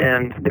there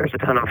and there's a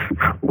ton of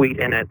wheat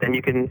in it, then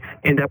you can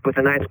end up with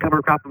a nice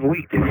cover crop of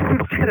wheat.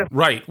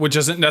 Right, which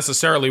isn't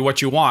necessarily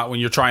what you want when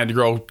you're trying to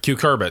grow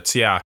cucurbits.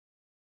 Yeah.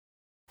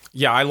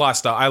 Yeah, I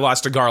lost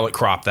a garlic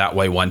crop that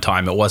way one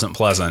time. It wasn't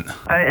pleasant.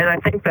 And I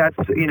think that's,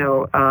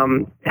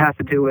 has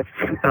to do with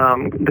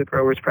the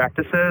growers'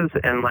 practices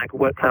and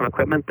what kind of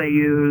equipment they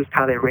use,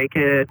 how they rake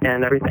it,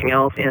 and everything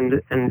else.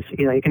 And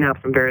you can have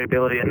some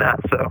variability in that.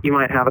 So you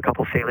might have a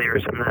couple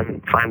failures and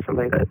then find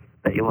somebody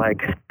that you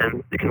like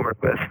and you can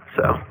work with.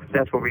 So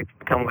that's where we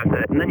come with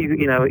it. And then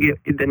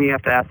you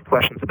have to ask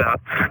questions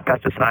about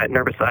pesticide and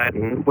herbicide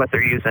and what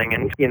they're using,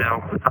 and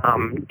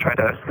try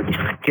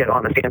to get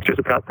honest answers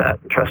about that.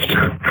 Trust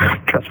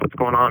what's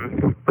going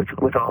on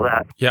with all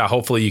that. Yeah,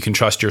 hopefully you can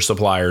trust your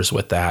suppliers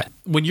with that.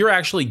 When you're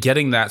actually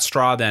getting that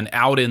straw then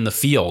out in the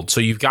field, so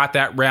you've got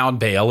that round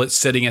bale, it's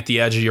sitting at the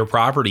edge of your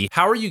property,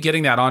 how are you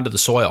getting that onto the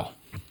soil?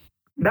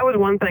 That was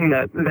one thing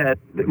that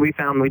we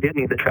found we did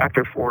need the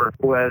tractor for,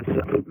 was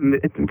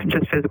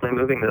just physically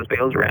moving those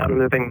bales around,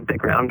 moving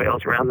big round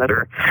bales around that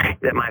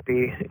might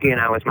be,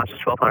 as much as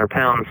 1,200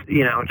 pounds,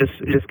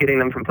 just getting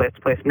them from place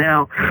to place.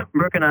 Now,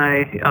 Brooke and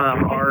I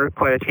are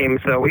quite a team,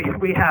 so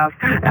we have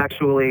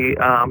actually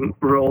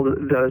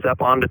rolled those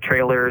up onto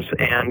trailers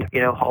and,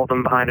 hauled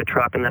them behind a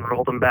truck and then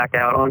rolled them back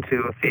out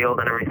onto a field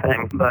and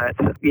everything. But,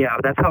 yeah,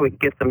 that's how we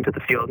get them to the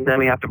field. And then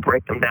we have to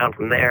break them down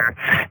from there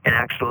and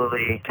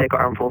actually take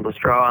armfuls of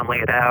straw and lay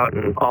it out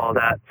and all of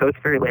that. So it's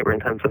very labor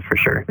intensive for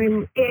sure. I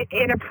mean,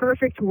 in a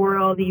perfect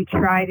world, you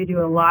try to do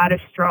a lot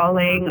of straw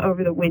laying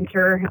over the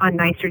winter on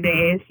nicer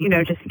days,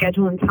 just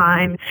scheduling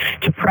time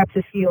to prep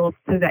the field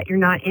so that you're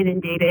not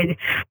inundated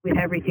with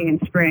everything in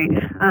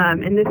spring.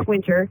 And this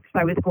winter,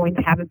 because I was going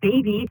to have a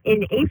baby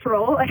in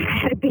April, I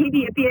had a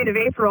baby at the end of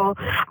April,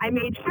 I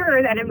made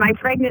sure that in my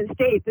pregnant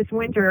state this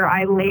winter,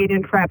 I laid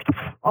and prepped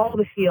all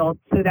the field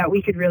so that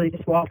we could really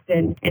just walk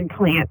in and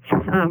plant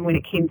when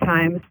it came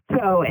time.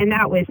 So, and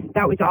that was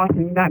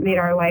awesome. That made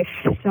our life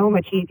so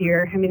much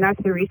easier. I mean,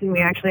 that's the reason we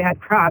actually had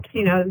crops.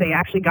 They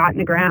actually got in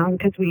the ground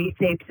because we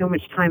saved so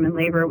much time and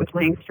labor with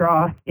laying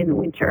straw in the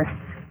winter.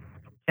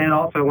 And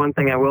also, one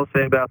thing I will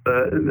say about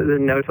the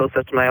no-till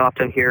system, I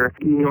often hear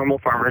normal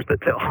farmers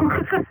that till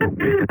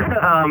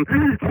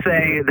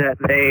say that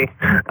they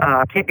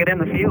can't get in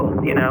the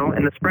field, in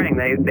the spring.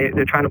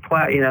 They're trying to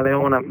plow, they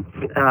don't want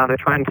to, they're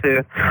trying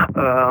to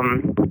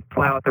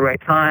plow at the right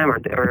time or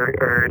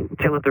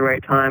till at the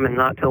right time and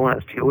not till when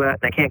it's too wet.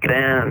 They can't get in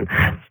and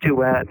it's too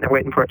wet. They're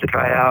waiting for it to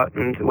dry out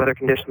and weather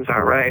conditions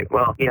aren't right.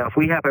 Well, if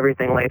we have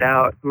everything laid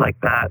out like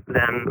that,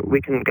 then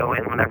we can go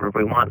in whenever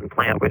we want and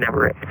plant. We're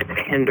never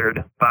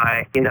hindered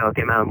by, the amount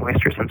of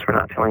moisture since we're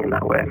not tilling in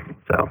that way.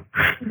 So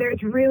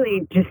there's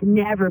really just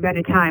never been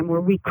a time where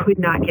we could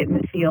not get in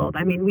the field.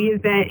 I mean, we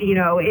have been,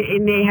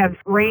 it may have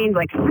rained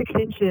like 6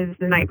 inches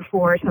the night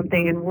before or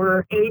something, and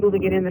we're able to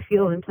get in the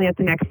field and plant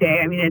the next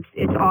day. I mean,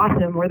 it's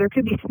awesome. Or there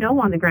could be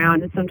snow on the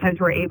ground, and sometimes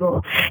we're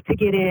able to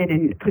get in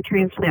and put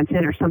transplants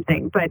in or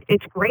something. But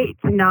it's great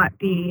to not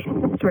be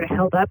sort of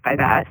held up by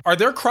that. Are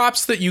there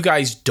crops that you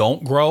guys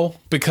don't grow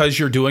because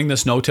you're doing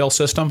this no-till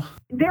system?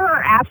 There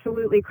are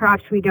absolutely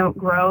crops we don't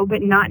grow,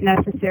 but not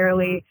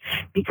necessarily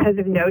because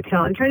of no-till.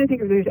 I'm trying to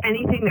think if there's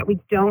anything that we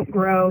don't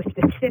grow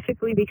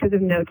specifically because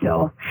of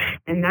no-till,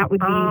 and that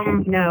would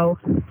be no.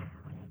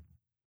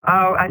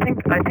 Oh, I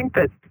think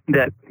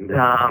that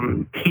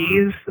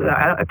peas,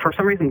 for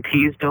some reason,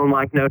 peas don't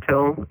like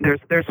no-till.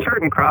 There's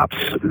certain crops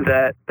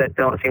that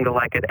don't seem to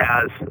like it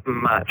as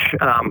much,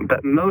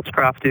 but most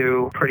crops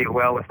do pretty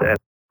well with it.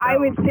 I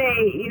would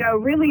say,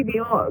 really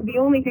the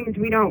only things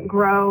we don't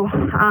grow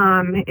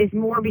is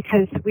more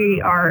because we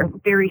are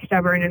very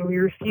stubborn and we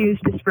refuse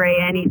to spray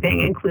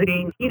anything,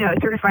 including,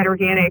 certified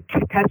organic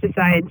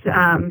pesticides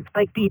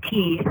like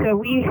BT. So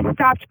we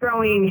stopped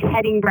growing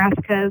heading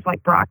brassicas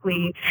like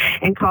broccoli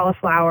and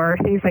cauliflower,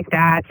 things like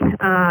that.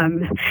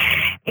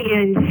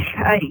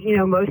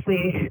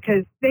 Mostly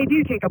because they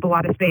do take up a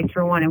lot of space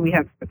for one, and we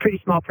have a pretty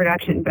small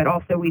production, but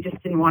also we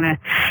just didn't want to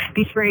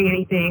be spraying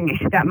anything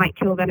that might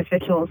kill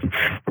beneficials.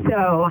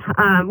 So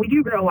we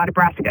do grow a lot of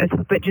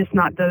brassicas, but just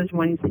not those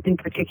ones in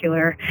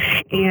particular.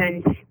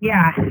 And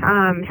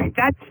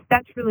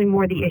that's really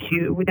more the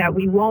issue, that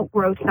we won't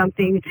grow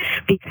something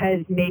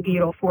because maybe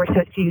it'll force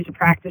us to use a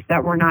practice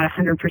that we're not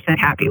 100%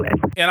 happy with.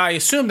 And I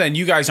assume then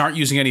you guys aren't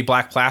using any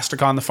black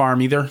plastic on the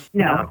farm either?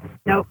 No.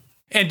 Nope.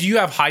 And do you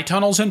have high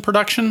tunnels in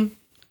production?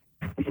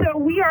 So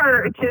we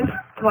are just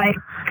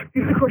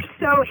we're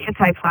so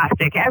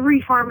anti-plastic.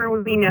 Every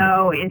farmer we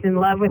know is in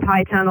love with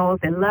high tunnels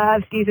and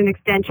loves season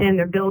extension.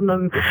 They're building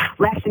them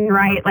left and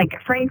right.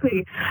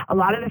 Frankly, a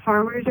lot of the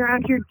farmers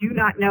around here do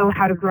not know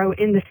how to grow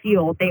in the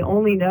field. They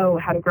only know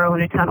how to grow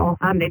in a tunnel.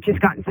 They've just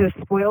gotten so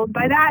spoiled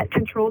by that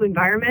controlled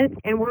environment.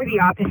 And we're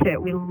the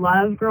opposite. We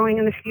love growing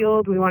in the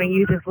field. We want to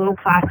use as little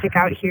plastic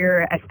out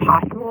here as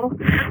possible.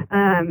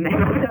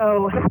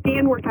 So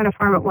Dan worked on a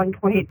farm at one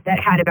point that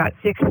had about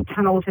 6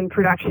 tunnels in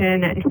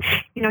production. And,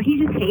 he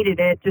just hated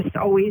it, just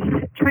always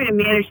trying to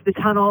manage the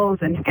tunnels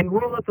and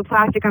roll up the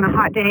plastic on a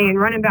hot day and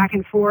running back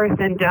and forth.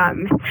 And,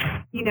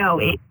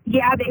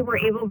 they were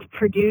able to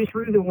produce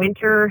through the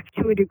winter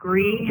to a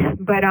degree,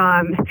 but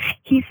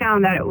he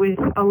found that it was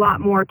a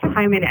lot more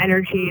time and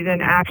energy than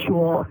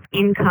actual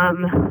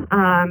income,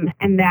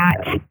 and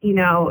that,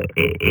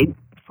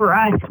 for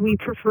us, we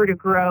prefer to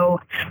grow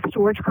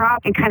storage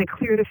crops and kind of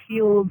clear the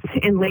fields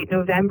in late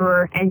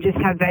November and just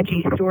have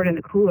veggies stored in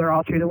the cooler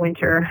all through the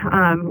winter.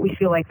 We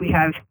feel like we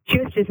have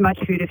just as much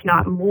food, if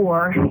not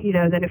more,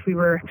 than if we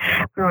were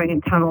growing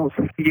in tunnels.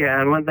 Yeah,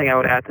 and one thing I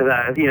would add to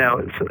that is,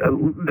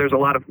 there's a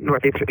lot of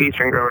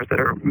northeastern growers that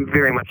are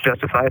very much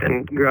justified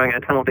in growing in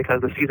a tunnel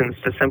because the season's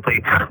just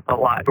simply a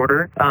lot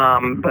shorter.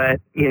 But,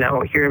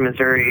 here in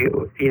Missouri,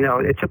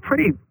 it's a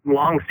pretty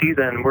long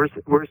season.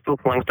 We're still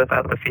pulling stuff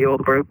out of the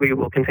field. We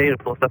will continue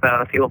to pull stuff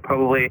out of the field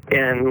probably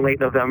in late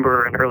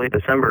November and early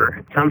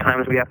December.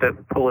 Sometimes we have to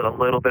pull it a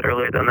little bit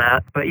earlier than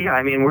that. But yeah,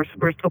 I mean, we're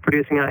still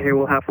producing out here.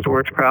 We'll have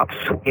storage crops,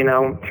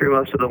 through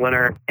most of the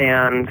winter,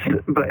 and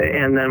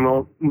then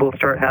we'll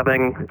start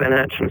having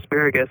spinach and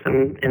asparagus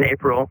in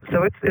April.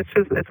 So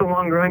it's a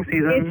long growing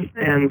season,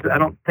 and I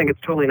don't think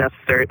it's totally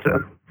necessary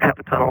to have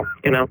a tunnel,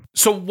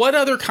 So what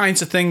other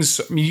kinds of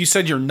things, I mean, you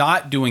said you're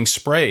not doing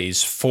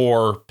sprays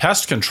for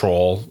pest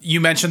control.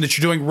 You mentioned that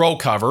you're doing row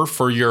cover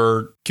for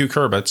your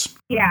cucurbits.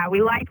 Yeah,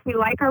 we like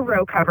our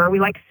row cover. We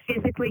like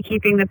physically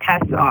keeping the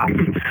pests off.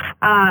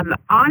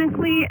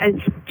 Honestly, as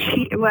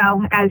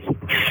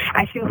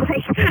I feel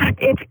like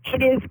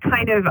it is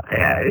kind of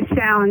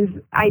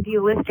sounds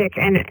idealistic,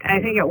 and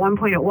I think at one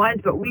point it was,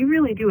 but we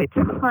really do a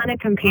ton of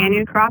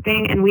companion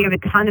cropping, and we have a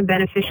ton of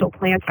beneficial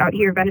plants out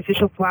here,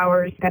 beneficial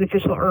flowers,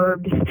 beneficial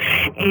herbs,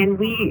 and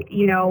we,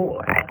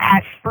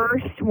 at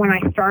first when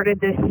I started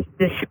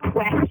this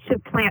quest to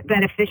plant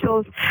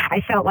beneficials,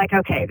 I felt like,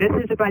 okay, this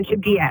is a bunch of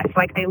BS.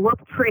 Like, they look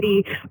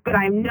pretty, but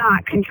I'm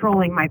not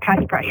controlling my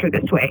pest pressure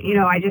this way.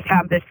 I just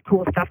have this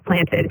cool stuff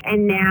planted.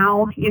 And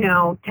now,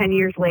 10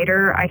 years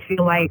later, I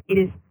feel like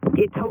it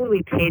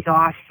totally pays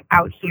off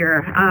out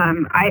here.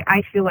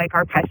 I feel like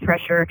our pest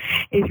pressure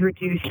is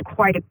reduced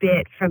quite a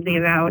bit from the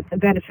amount of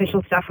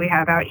beneficial stuff we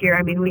have out here.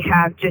 I mean, we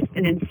have just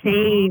an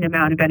insane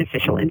amount of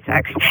beneficial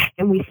insects,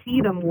 and we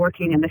see them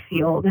working in the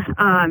field.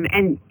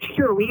 And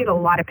sure, we get a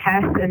lot of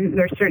pests, and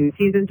there's certain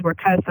seasons where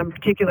pests on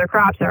particular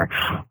crops are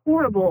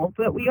horrible,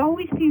 but we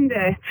always seem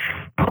to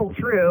pull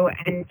through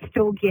and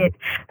still get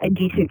a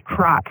decent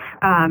crop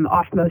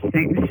off most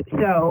things.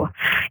 So,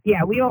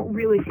 yeah, we don't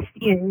really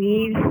see a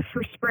need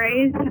for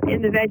sprays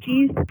in the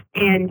veggies,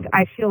 and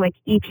I feel like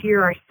each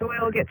year our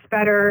soil gets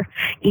better.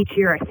 Each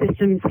year our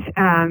systems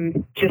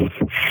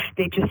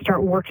just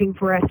start working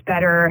for us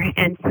better,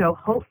 and so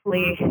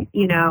hopefully,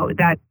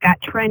 that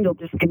trend will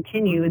just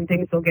continue and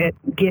things will get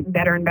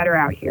better and better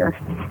out here.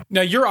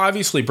 Now, you're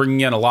obviously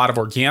bringing in a lot of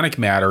organic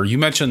matter. You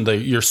mentioned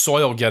your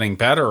soil getting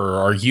better.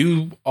 Are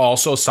you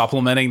also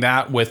supplementing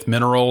that with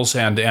minerals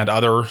and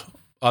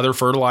other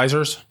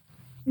fertilizers?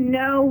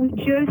 No,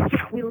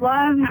 we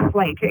love,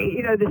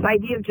 this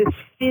idea of just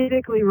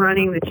physically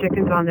running the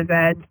chickens on the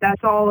beds.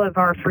 That's all of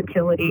our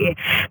fertility.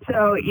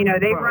 So,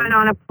 they run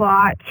on a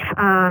plot.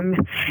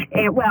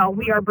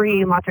 We are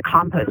bringing in lots of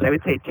compost, I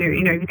would say, too.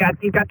 You've got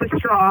the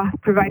straw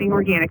providing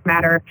organic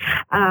matter.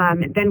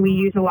 Then we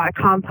use a lot of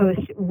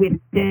compost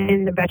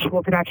within the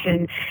vegetable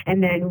production,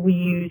 and then we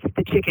use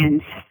the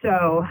chickens.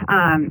 So,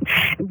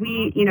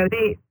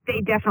 they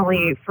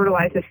definitely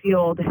fertilize the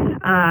field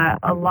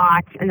a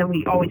lot, and then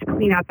we always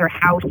clean out their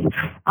house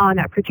on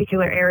that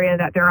particular area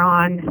that they're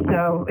on.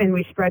 So, and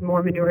we spread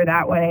more manure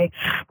that way.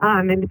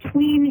 And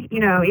between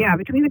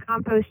the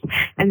compost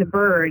and the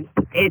birds,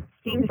 it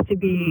seems to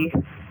be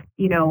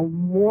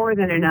more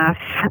than enough.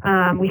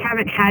 We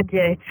haven't had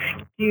to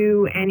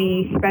do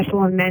any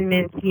special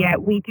amendments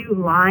yet. We do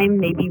lime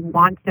maybe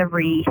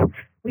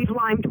we've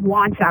limed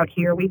once out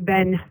here. We've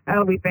been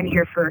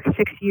here for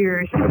 6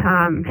 years,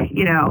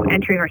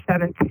 entering our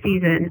 7th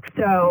season.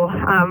 So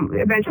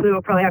eventually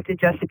we'll probably have to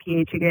adjust the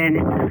pH again.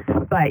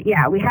 But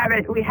yeah, we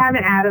haven't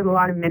added a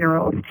lot of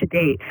minerals to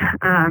date.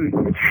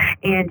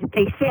 And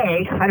they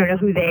say, I don't know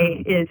who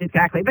they is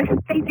exactly, but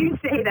they do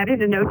say that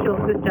in a no-till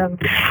system,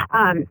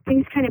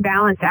 things kind of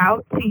balance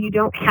out, so you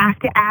don't have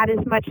to add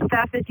as much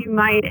stuff as you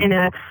might in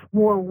a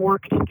more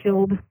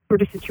worked-tilled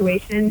sort of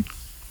situation.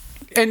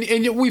 And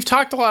we've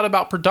talked a lot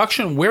about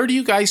production. Where do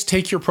you guys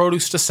take your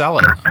produce to sell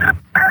it?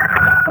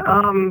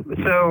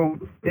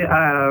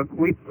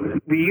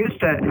 We used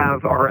to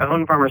have our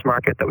own farmers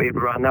market that we'd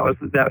run.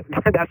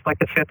 That's like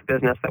the 5th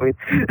business that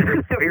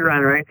we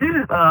run, right?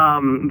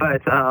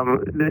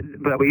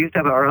 But we used to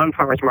have our own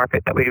farmers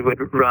market that we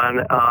would run.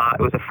 It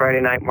was a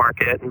Friday night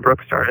market, and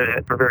Brooke started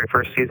it her very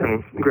first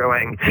season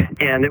growing,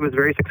 and it was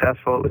very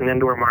successful. It was an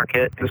indoor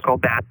market. It was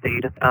called Bad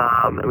Seed,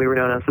 and we were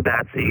known as the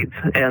Bad Seeds.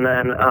 And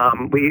then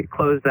we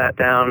closed that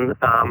down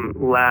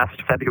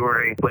last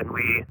February when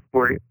we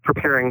were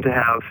preparing to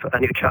have a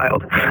new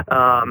child,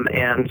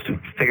 and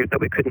figured that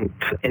we couldn't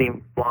any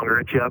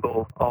longer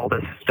juggle all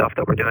this stuff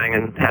that we're doing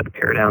and had to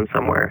pare down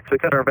somewhere. So we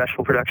cut our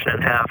vegetable production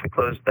in half. We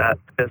closed that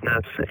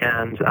business,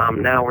 and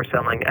now we're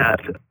selling at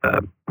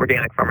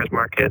organic farmers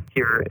market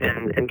here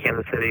in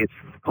Kansas City. It's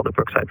called the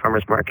Brookside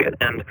Farmers Market,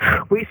 and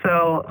we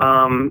sell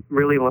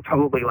really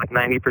probably like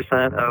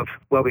 90% of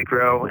what we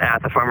grow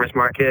at the farmers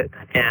market,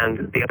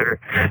 and the other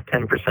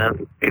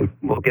 10%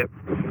 we'll get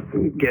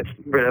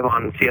rid of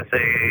on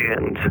CSA,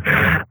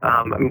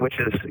 and which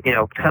is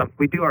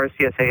we do our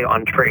CSA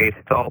on trade.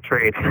 It's all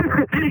trade.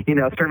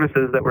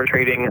 Services that we're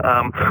trading.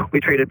 We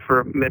traded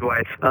for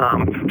midwife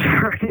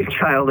for a new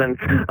child, and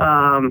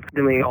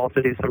then we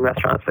also do some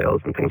restaurant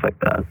sales and things like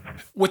that.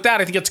 With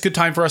that, I think it's a good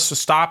time for us to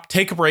stop,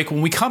 take a break.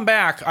 When we come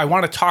back, I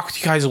want to talk to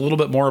you guys a little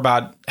bit more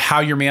about how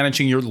you're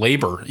managing your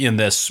labor in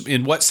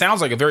what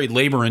sounds like a very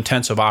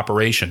labor-intensive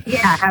operation.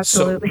 Yeah,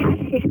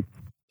 absolutely.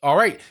 All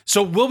right.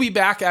 So we'll be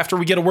back after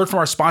we get a word from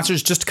our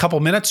sponsors, just a couple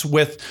minutes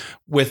with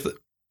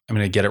I'm going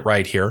to get it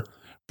right here,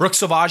 Brooks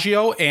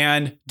Savaggio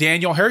and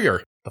Daniel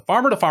Herrier. The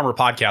Farmer to Farmer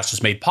podcast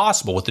is made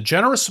possible with the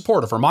generous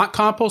support of Vermont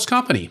Compost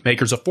Company,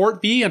 makers of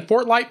Fort V and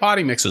Fort Light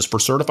potting mixes for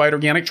certified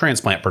organic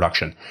transplant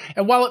production.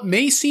 And while it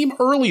may seem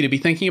early to be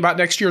thinking about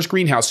next year's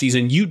greenhouse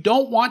season, you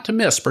don't want to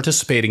miss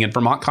participating in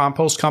Vermont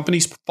Compost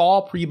Company's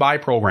fall pre-buy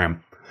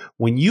program.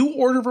 When you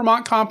order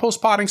Vermont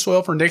Compost potting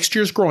soil for next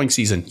year's growing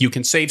season, you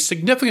can save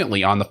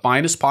significantly on the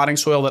finest potting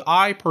soil that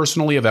I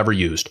personally have ever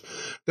used.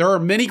 There are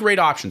many great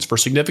options for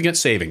significant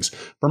savings.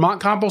 Vermont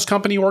Compost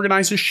Company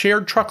organizes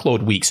shared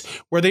truckload weeks,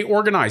 where they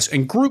organize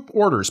and group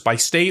orders by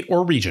state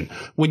or region.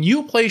 When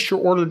you place your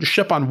order to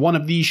ship on one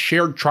of these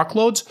shared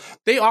truckloads,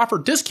 they offer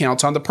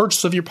discounts on the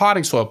purchase of your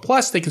potting soil,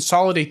 plus they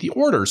consolidate the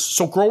orders,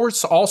 so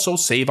growers also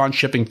save on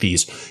shipping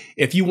fees.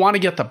 If you want to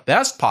get the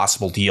best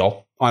possible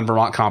deal on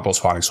Vermont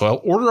Compost potting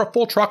soil, order a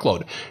full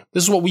truckload.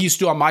 This is what we used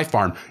to do on my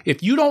farm.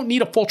 If you don't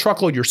need a full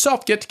truckload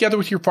yourself, get together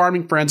with your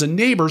farming friends and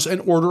neighbors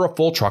and order a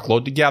full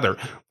truckload together.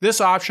 This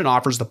option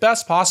offers the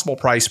best possible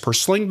price per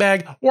sling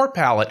bag or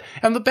pallet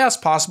and the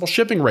best possible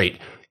shipping rate.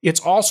 It's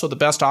also the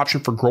best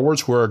option for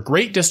growers who are a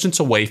great distance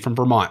away from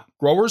Vermont.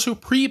 Growers who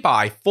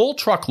pre-buy full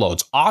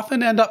truckloads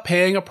often end up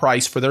paying a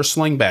price for their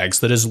sling bags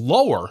that is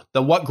lower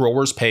than what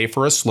growers pay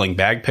for a sling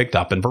bag picked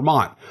up in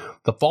Vermont.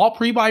 The fall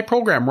pre-buy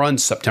program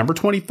runs September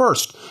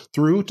 21st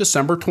through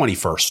December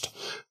 21st.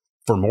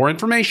 For more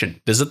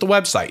information, visit the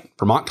website,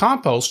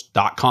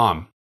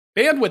 vermontcompost.com.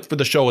 Bandwidth for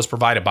the show is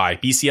provided by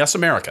BCS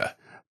America.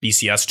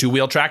 BCS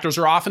two-wheel tractors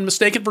are often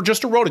mistaken for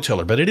just a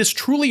rototiller, but it is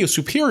truly a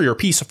superior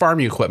piece of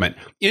farming equipment.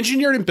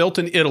 Engineered and built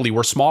in Italy,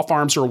 where small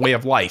farms are a way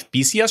of life,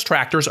 BCS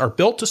tractors are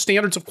built to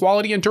standards of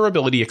quality and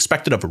durability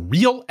expected of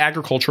real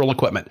agricultural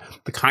equipment,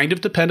 the kind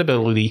of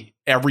dependability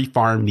every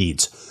farm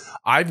needs.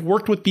 I've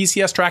worked with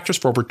BCS tractors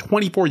for over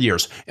 24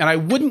 years, and I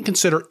wouldn't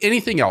consider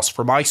anything else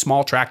for my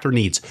small tractor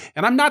needs.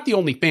 And I'm not the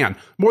only fan.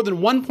 More than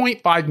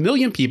 1.5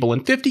 million people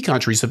in 50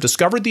 countries have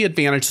discovered the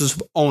advantages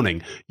of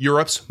owning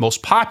Europe's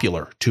most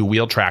popular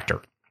two-wheel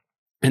tractor.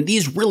 And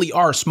these really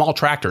are small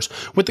tractors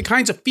with the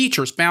kinds of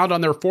features found on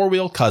their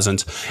four-wheel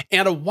cousins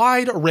and a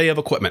wide array of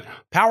equipment.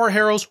 Power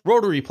harrows,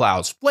 rotary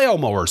plows, flail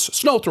mowers,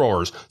 snow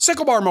throwers,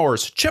 sickle bar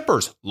mowers,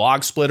 chippers,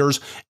 log splitters,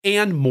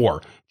 and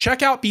more.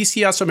 Check out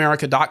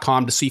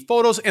bcsamerica.com to see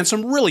photos and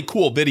some really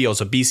cool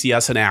videos of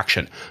BCS in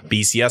action.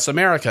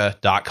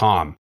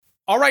 bcsamerica.com.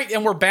 All right,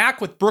 and we're back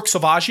with Brooks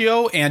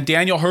Savaggio and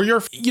Daniel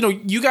Herrier. You know,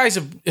 you guys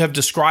have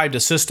described a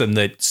system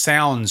that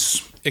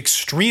sounds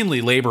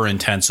extremely labor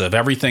intensive.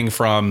 Everything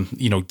from,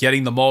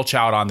 getting the mulch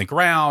out on the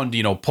ground,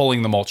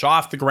 pulling the mulch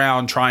off the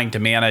ground, trying to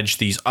manage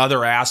these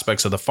other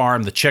aspects of the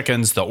farm, the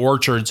chickens, the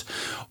orchards.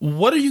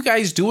 What are you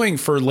guys doing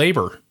for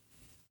labor?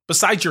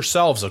 Besides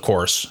yourselves, of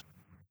course.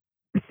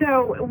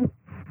 So,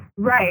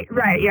 right.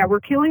 Yeah, we're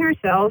killing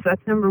ourselves.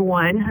 That's number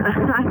one.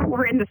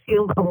 We're in the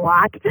field a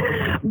lot.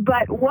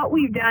 But what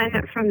we've done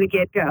from the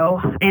get-go,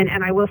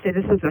 and I will say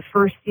this is the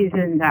first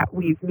season that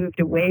we've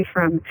moved away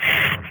from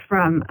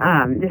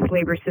this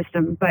labor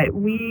system, but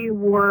we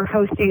were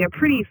hosting a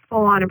pretty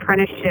full-on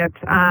apprenticeship.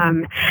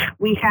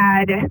 We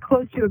had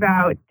close to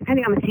about,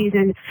 depending on the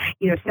season,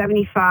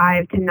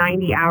 75 to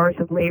 90 hours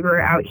of labor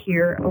out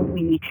here a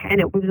week. And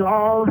it was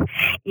all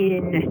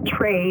in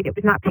trade. It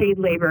was not paid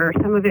labor.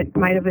 Some of it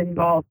might have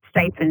involved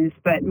stipends,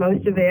 but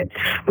most of it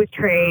was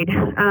trade.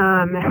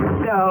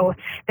 So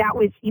that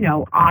was,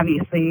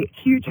 obviously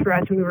huge for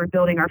us when we were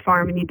building our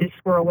farm and needed to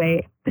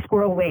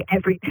squirrel away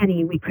every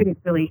penny. We couldn't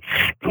really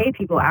pay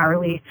people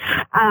hourly.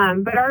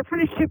 But our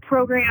apprenticeship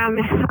program,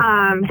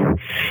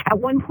 at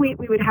one point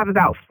we would have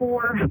about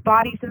 4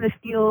 bodies in the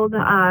field.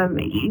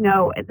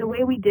 The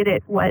way we did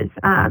it was,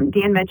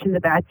 Dan mentioned the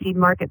Bad Seed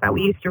Market that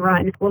we used to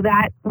run. Well,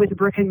 that was a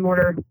brick and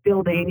mortar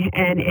building,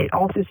 and it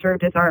also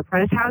served as our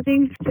apprentice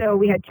housing. So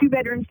we had 2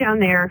 bedrooms down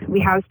there. We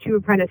housed 2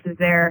 apprentices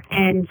there.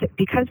 And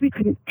because we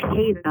couldn't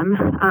pay them,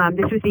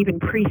 this was even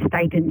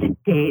pre-stipend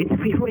days,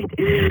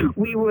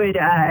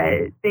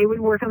 they would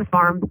work on the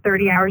farm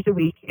 30 hours a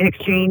week in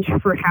exchange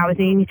for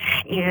housing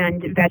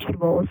and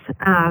vegetables.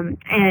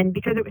 And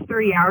because it was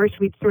 30 hours,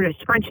 we'd sort of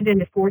scrunch it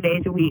into 4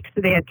 days a week.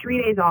 So they had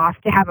 3 days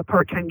off to have a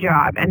part-time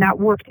job. And that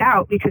worked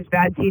out because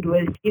Bad Seed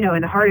was,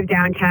 in the heart of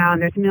downtown.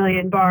 There's a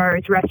million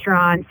bars,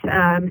 restaurants,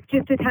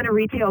 just a ton of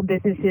retail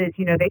businesses.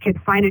 They could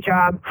find a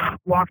job,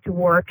 walk to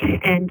work,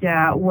 and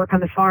work on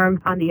the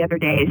farm on the other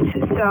days.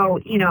 So,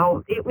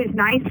 it was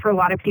nice for a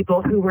lot of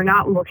people who were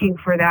not looking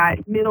for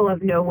that middle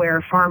of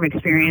nowhere farm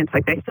experience.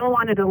 Like, they still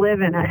wanted to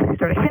live in a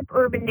sort of hip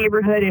urban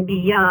neighborhood and be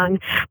young,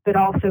 but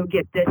also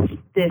get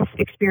this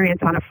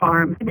experience on a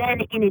farm.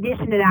 Then in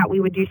addition to that, we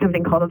would do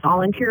something called a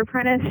volunteer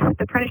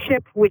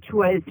apprenticeship, which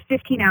was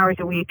 15 hours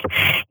a week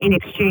in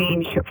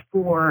exchange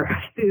for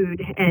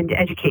food and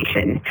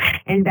education.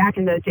 And back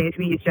in those days,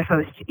 we used to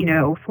host,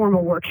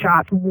 formal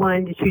workshops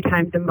 1 to 2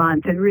 times a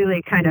month and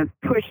really kind of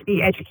push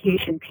the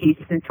education piece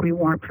since we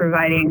weren't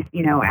providing,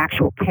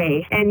 actual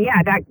pay. And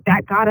yeah,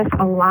 that got us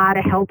a lot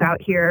of help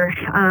out here.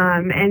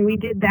 And we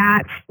did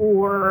that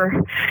for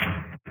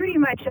pretty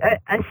much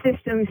a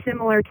system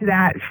similar to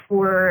that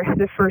for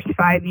the first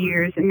 5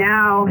 years. And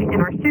now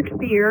in our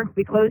 6th year,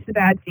 we closed the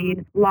bad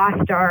seed,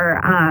 lost our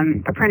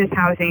apprentice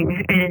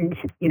housing, and,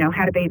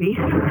 had a baby.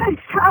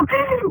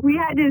 So we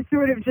had to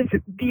sort of just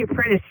be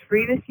apprentice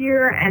free this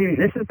year. And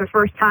this is the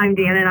first time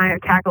Dan and I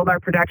have tackled our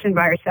production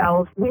by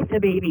ourselves with a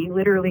baby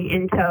literally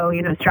in tow,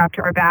 strapped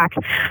to our back.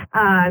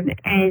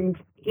 And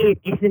it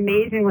is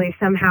amazingly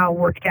somehow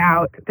worked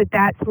out, but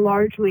that's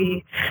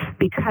largely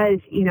because,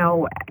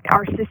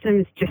 our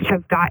systems just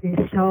have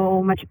gotten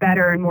so much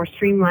better and more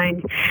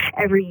streamlined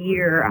every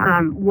year.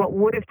 What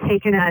would have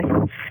taken us,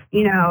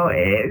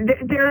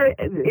 they're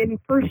in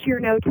first year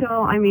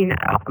no-till,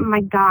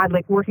 my God,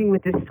 like working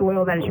with this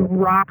soil that is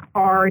rock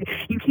hard.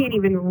 You can't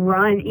even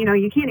run,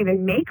 you can't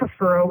even make a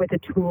furrow with a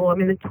tool.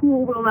 The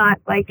tool will not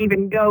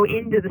even go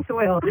into the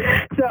soil.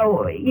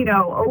 So,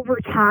 over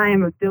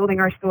time of building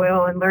our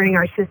soil and learning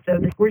our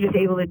systems, we're just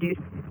able to do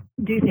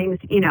things,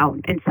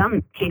 in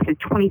some cases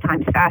 20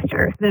 times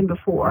faster than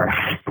before.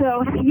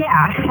 So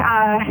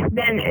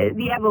then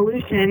the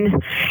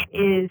evolution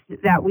is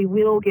that we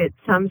will get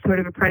some sort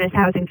of apprentice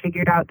housing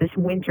figured out this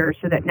winter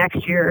so that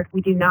next year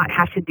we do not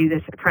have to do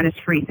this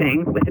apprentice-free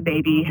thing with a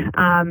baby,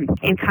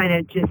 and kind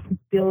of just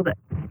build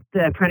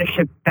the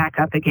apprenticeship back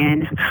up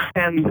again.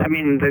 And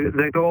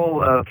the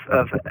goal of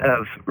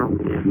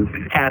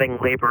adding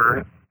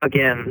labor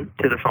again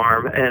to the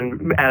farm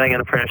and adding an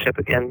apprenticeship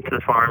again to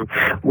the farm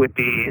would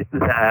be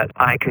that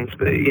I can,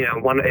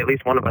 at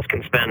least one of us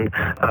can spend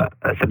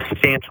a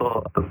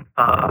substantial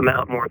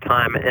amount more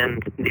time in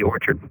the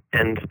orchard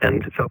and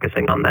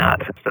focusing on that,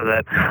 so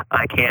that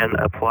I can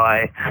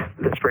apply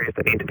the sprays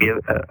that need to be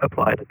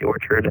applied at the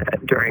orchard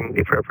during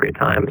the appropriate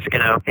times,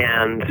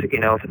 and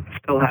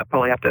still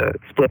probably have to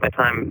split my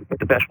time with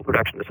the vegetable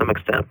production to some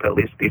extent, but at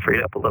least be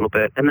freed up a little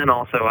bit, and then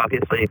also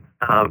obviously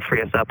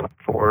free us up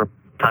for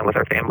time with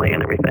our family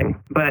and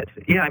everything. But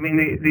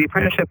the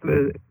apprenticeship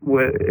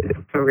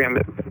program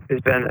has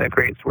been a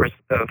great source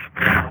of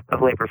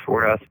labor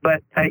for us.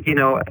 But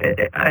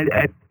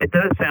it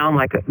does sound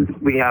like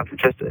we have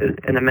just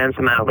an immense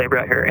amount of labor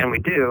out here, and we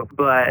do.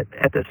 But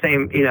at the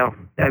same,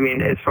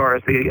 as far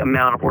as the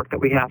amount of work that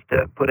we have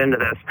to put into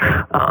this,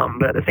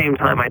 but at the same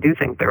time, I do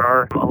think there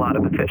are a lot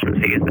of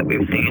efficiencies that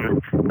we've seen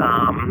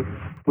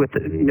with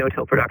the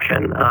no-till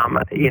production.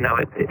 I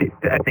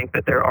think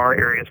that there are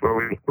areas where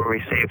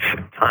we save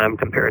time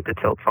compared to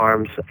tilled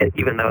farms,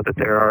 even though that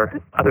there are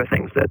other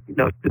things that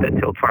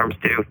tilled farms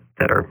do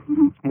that are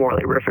more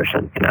labor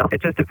efficient.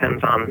 It just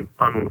depends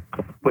on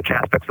which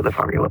aspects of the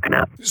farm you're looking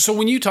at. So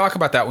when you talk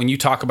about that, when you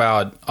talk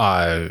about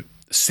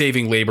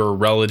saving labor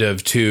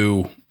relative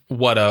to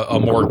what a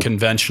more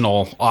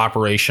conventional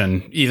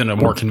operation, even a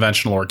more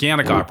conventional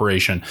organic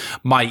operation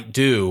might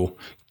do,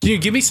 can you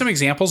give me some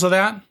examples of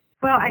that?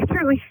 Well, I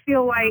certainly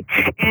feel like,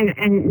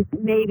 and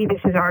maybe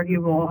this is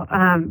arguable,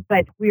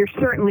 but we're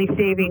certainly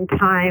saving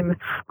time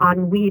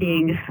on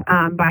weeding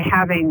by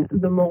having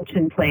the mulch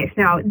in place.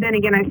 Now, then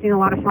again, I've seen a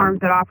lot of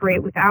farms that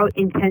operate without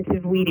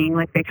intensive weeding,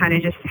 like they kind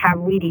of just have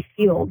weedy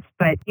fields.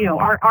 But,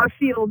 our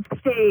fields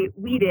stay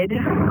weeded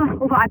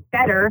a lot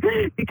better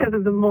because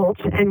of the mulch,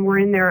 and we're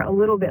in there a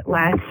little bit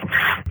less.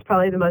 It's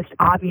probably the most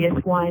obvious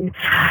one.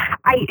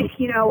 I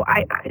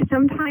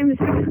sometimes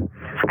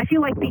I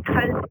feel like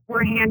because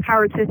we're a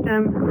hand-powered system,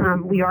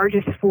 we are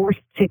just forced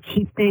to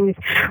keep things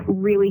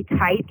really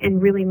tight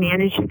and really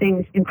manage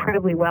things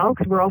incredibly well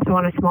because we're also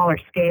on a smaller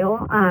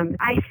scale.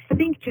 I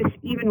think just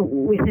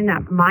even within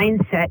that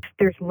mindset,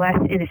 there's less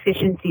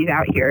inefficiencies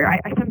out here. I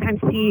sometimes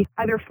see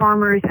other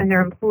farmers and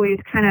their employees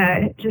kind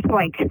of just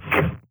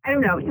I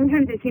don't know,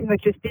 sometimes it seems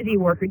like just busy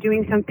work or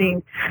doing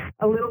something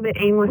a little bit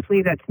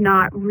aimlessly that's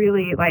not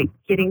really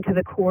getting to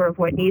the core of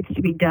what needs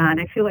to be done.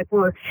 I feel like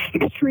we're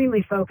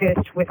extremely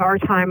focused with our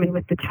time and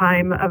with the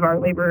time of our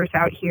laborers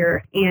out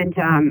here,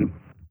 and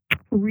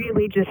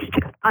really just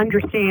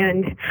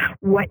understand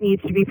what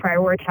needs to be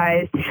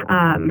prioritized,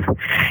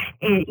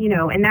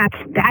 and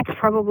that's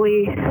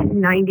probably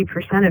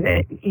 90% of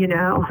it,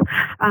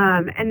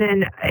 and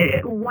then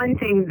one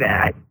thing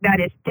that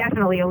is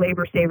definitely a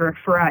labor saver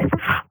for us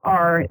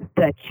are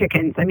the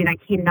chickens. I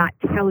cannot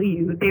tell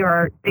you, they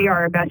are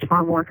our best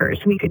farm workers.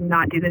 We could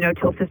not do the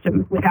no-till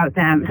system without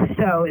them,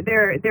 so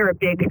they're a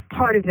big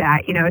part of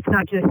that. It's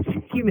not just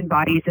human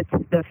bodies, it's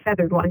the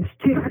feathered ones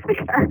too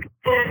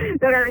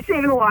that are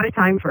saving a lot of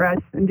time for us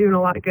and doing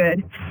a lot of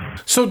good.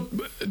 So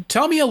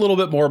tell me a little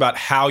bit more about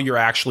how you're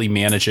actually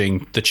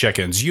managing the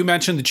chickens. You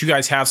mentioned that you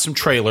guys have some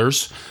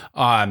trailers,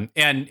 and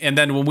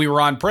then when we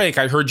were on break,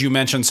 I heard you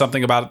mention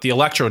something about the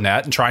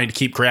electronet and trying to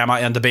keep grandma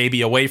and the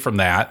baby away from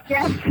that.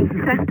 Yes.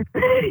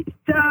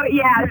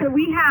 So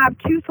we have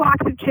 2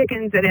 flocks of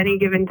chickens at any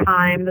given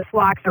time. The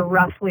flocks are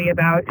roughly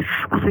about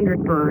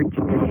 100 birds,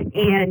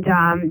 and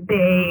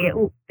they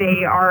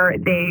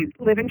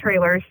live in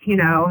trailers,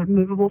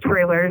 movable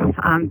trailers.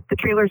 The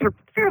trailers are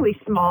fairly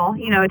small.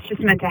 It's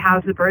just meant to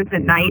house the birds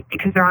at night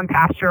because they're on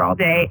pasture all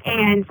day.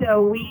 And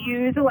so we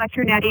use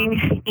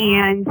electronetting,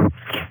 and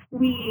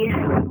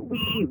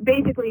we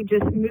basically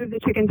just move the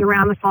chickens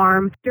around the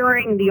farm.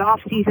 During the off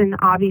season,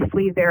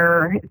 obviously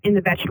they're in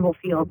the vegetable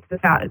fields, the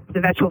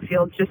vegetable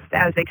fields just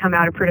as they come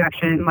out of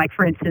production. Like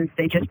for instance,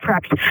 they just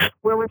prepped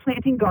where we're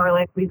planting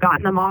garlic. We've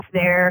gotten them off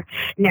there.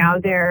 Now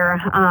they're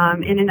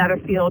in another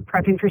field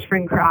prepping for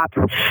spring crops.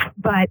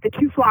 But the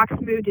two flocks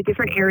move to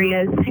different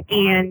areas,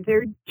 and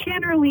they're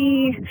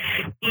generally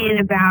in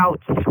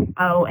about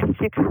a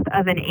sixth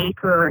of an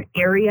acre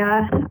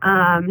area.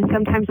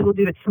 Sometimes we'll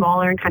do it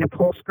smaller and kind of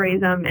pulse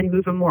graze them and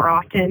move them more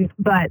often,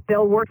 but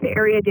they'll work the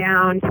area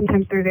down.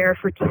 Sometimes they're there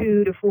for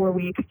 2 to 4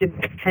 weeks,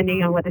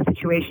 depending on what the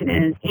situation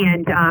is.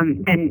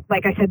 And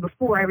like I said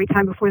before, every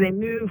time before they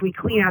move, we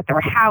clean out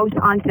their house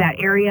onto that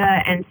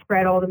area and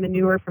spread all the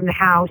manure from the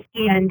house.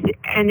 And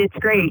it's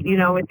great,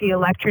 with the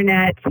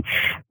Electronet,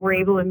 we're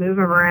able to move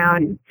them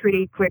around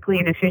pretty quickly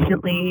and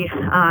efficiently,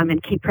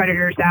 and keep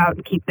predators out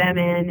and keep them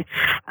in,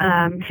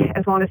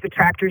 as long as the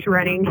tractor's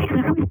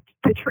running.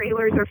 The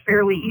trailers are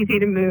fairly easy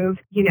to move,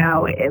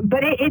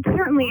 but it's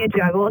certainly a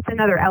juggle. It's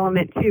another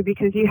element too,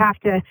 because you have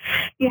to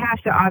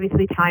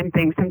obviously time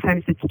things.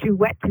 Sometimes it's too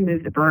wet to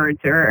move the birds,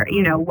 or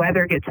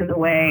weather gets in the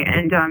way,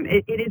 and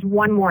it is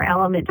one more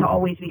element to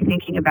always be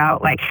thinking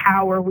about, like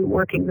how are we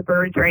working the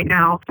birds right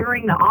now.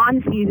 During the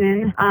on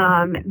season,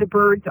 the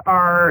birds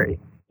are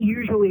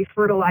usually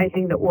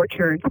fertilizing the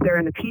orchards. They're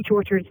in the peach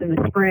orchards in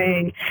the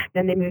spring,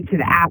 then they move to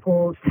the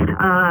apples.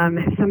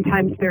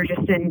 Sometimes they're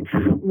just in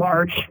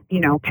large,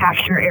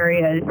 pasture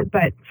areas,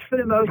 but for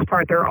the most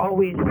part, they're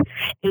always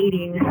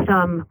aiding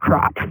some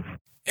crop.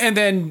 And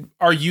then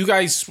are you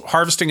guys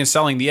harvesting and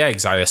selling the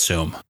eggs, I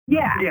assume?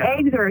 Yeah,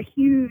 eggs are a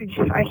huge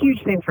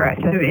thing for us.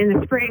 So in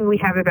the spring, we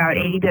have about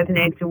 80 dozen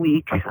eggs a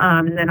week.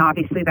 And then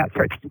obviously that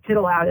starts to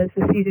fiddle out as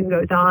the season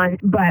goes on.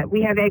 But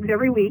we have eggs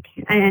every week,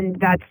 and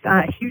that's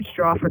a huge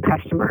draw for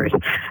customers.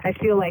 I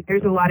feel like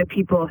there's a lot of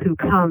people who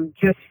come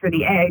just for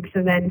the eggs,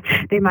 and then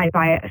they might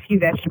buy a few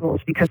vegetables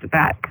because of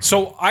that.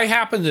 So I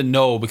happen to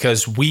know,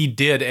 because we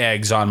did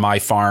eggs on my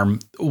farm,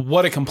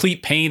 what a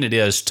complete pain it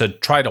is to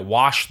try to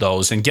wash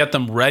those and get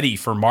them ready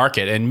for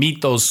market and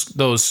meet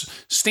those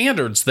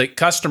standards that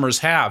customers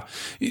have.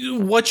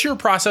 What's your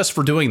process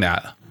for doing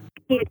that?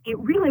 It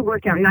really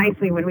worked out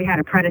nicely when we had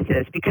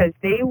apprentices, because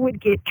they would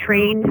get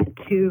trained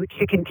to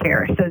chicken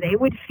care. So they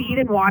would feed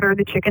and water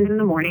the chickens in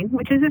the morning,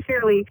 which is a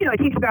fairly, it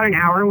takes about an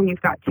hour when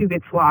you've got two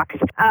big flocks.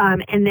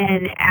 And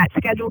then at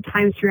scheduled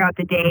times throughout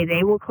the day,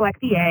 they will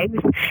collect the eggs.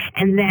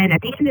 And then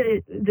at the end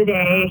of the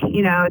day,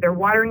 they're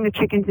watering the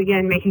chickens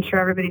again, making sure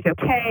everybody's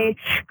okay,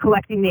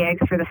 collecting the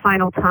eggs for the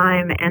final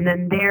time, and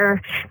then they're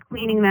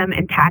cleaning them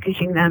and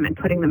packaging them and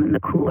putting them in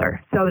the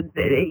cooler. So,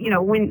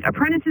 when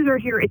apprentices are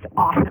here, it's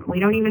awesome. We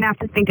don't even have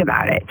to think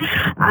about it.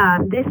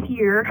 This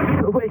year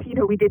was,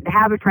 we didn't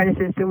have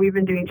apprentices, so we've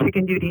been doing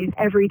chicken duties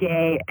every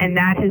day, and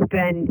that has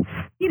been,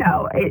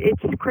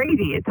 it's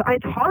crazy.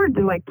 It's hard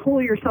to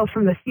pull yourself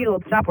from the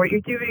field, stop what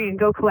you're doing, and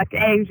go collect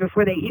eggs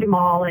before they eat them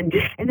all, and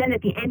then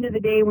at the end of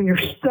the day, when you're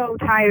so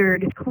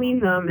tired,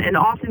 clean them. And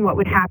often what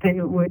would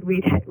happen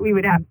we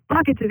would have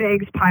buckets of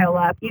eggs pile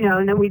up,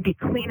 and then we'd be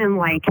cleaning,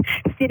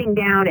 sitting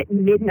down at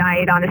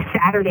midnight on a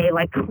Saturday,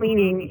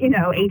 cleaning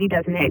 80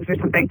 dozen eggs or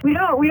something. We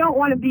don't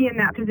want to be in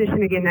that position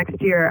again next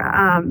year.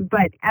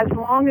 But as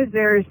long as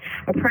there's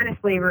apprentice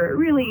labor, it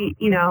really,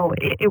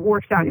 it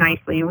works out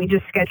nicely, and we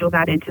just schedule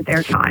that into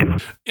their time.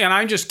 And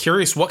I'm just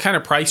curious, what kind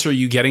of price are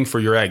you getting for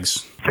your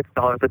eggs?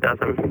 $6 a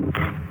dozen.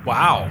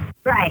 Wow.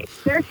 Right.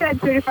 They're fed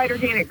certified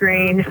organic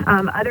grain.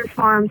 Other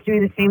farms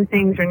doing the same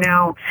things are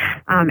now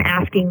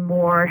asking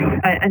more.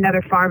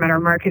 Another farm at our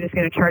market is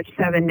going to charge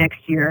 $7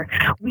 next year.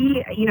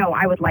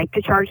 I would like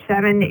to charge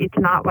 $7. It's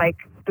not like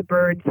the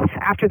birds,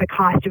 after the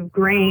cost of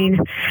grain,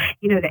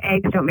 the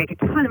eggs don't make a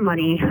ton of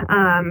money.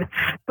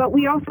 But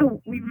we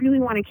really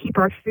want to keep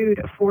our food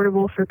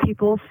affordable for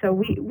people. So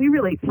we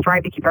really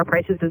strive to keep our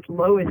prices as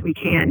low as we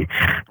can.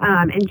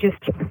 And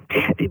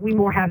we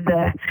more have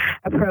the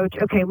approach,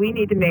 okay, we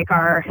need to make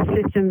our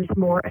systems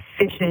more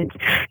efficient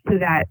so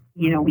that,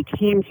 we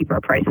can keep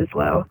our prices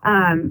low.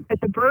 But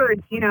the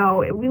birds, we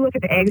look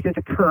at the eggs as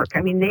a perk.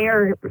 I mean, they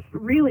are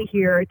really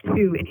here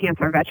to enhance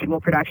our vegetable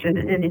production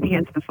and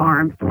enhance the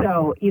farm.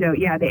 So,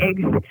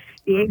 the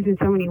eggs in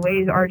so many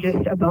ways are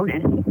just a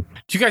bonus.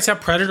 Do you guys have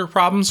predator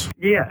problems?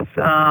 Yes.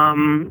 I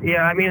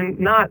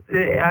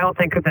don't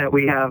think that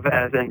we have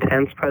as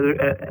intense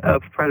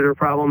predator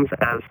problems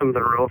as some of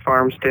the rural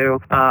farms do.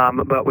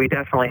 But we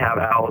definitely have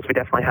owls. We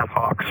definitely have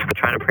hawks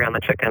trying to prey on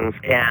the chickens.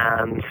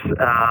 And,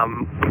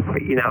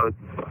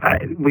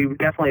 we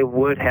definitely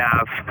would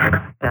have,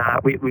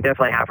 we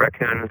definitely have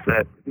raccoons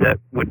that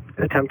would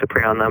attempt to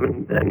prey on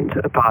them, and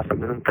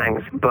possums and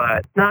things,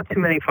 but not too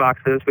many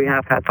foxes. We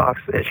have had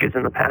fox issues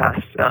in the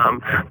past.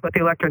 But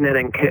the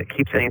electronetting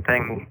keeps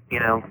anything,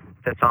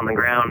 that's on the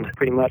ground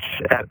pretty much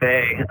at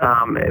bay.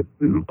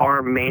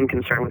 Our main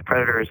concern with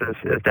predators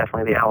is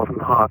definitely the owls and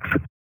the hawks.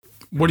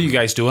 What are you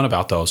guys doing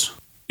about those?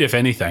 if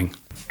anything?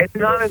 It's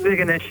not as big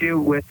an issue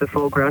with the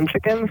full-grown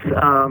chickens.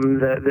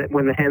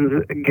 When the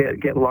hens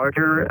get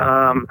larger,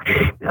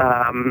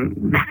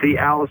 the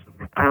owls,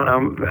 I don't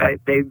know,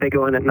 they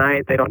go in at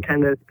night. They don't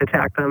tend to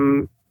attack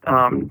them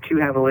too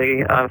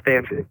heavily. If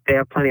they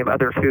have plenty of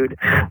other food,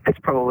 it's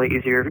probably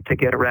easier to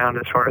get around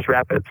as far as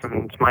rabbits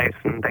and mice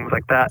and things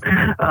like that.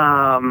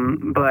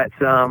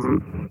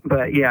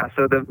 But yeah,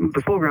 so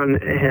the full-grown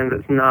hens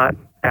is not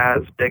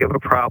as big of a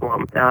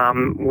problem.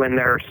 When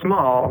they're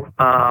small,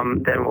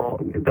 then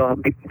they'll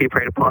be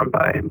preyed upon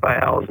by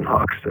owls and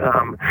hawks.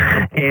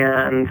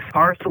 And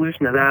our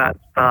solution to that,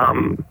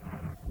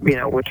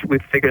 which we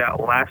figured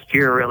out last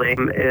year really,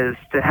 is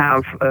to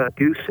have a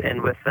goose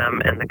in with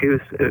them, and the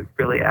goose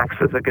really acts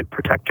as a good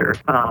protector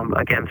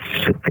against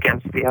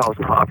the owls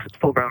and hawks. It's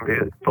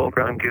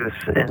full-grown goose,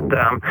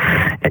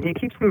 and he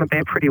keeps them at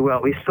bay pretty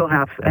well. We still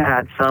have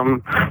had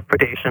some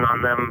predation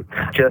on them.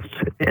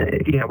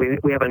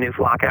 We have a new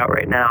flock out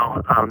right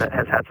now that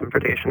has had some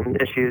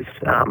predation issues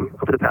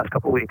over the past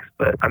couple of weeks,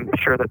 but I'm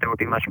sure that there would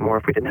be much more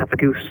if we didn't have the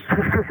goose.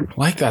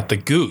 Like that, the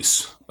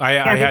goose.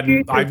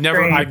 I've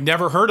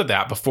never heard of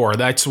that before.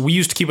 We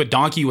used to keep a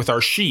donkey with our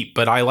sheep,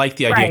 but I like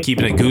the idea of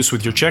keeping a goose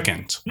with your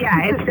chickens. Yeah,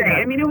 it's great.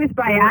 I mean, it was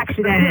by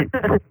accident.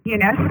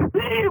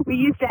 We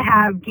used to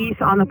have geese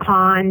on the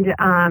pond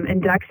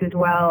and ducks as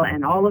well,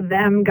 and all of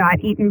them got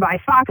eaten by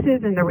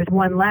foxes, and there was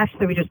one left,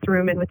 so we just threw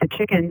him in with the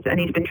chickens,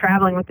 and he's been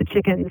traveling with the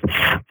chickens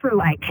for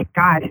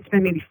it's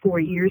been maybe 4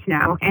 years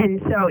now.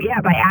 And so,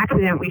 by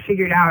accident, we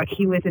figured out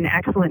he was an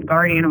excellent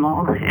guard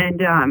animal,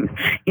 and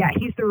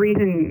he's the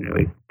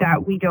reason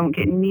that we don't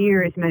get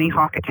near as many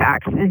hawk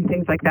attacks and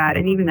things like that,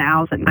 and even the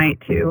owls at night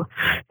too.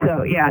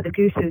 So the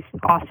goose is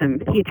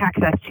awesome. He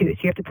attacks us too, so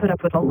you have to put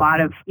up with a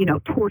lot of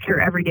torture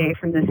every day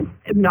from this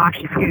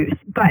obnoxious goose,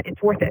 but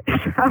it's worth it.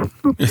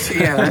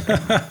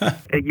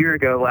 A year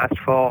ago, last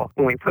fall,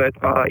 when we put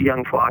a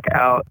young flock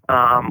out,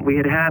 we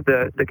had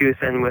the goose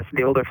in with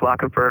the older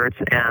flock of birds,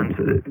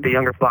 and the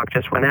younger flock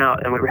just went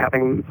out, and we were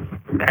having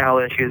owl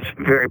issues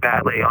very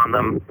badly on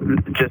them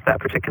just that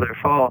particular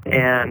fall.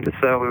 And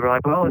so we were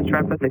like, well, let's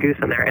try putting the goose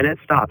in there, and it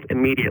stopped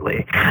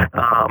immediately.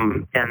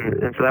 And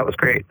so that was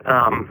great.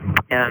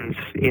 And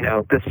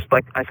this,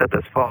 like I said,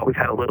 this fall we've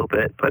had a little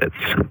bit, but it's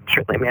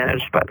strictly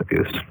managed by the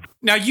goose.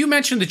 Now, you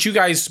mentioned that you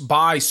guys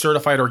buy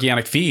certified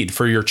organic feed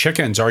for your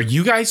chickens. Are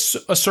you guys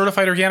a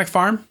certified organic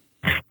farm?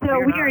 So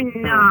we are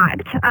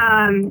not,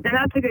 and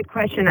that's a good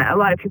question. A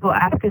lot of people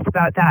ask us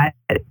about that.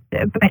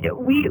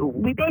 But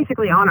we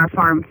basically on our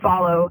farm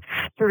follow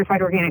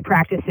certified organic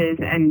practices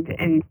and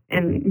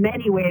in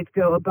many ways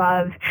go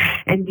above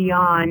and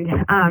beyond.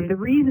 The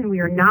reason we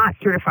are not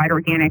certified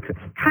organic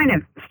kind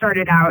of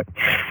started out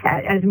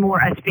as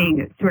more us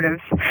being sort of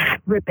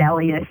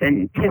rebellious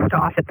and pissed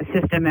off at the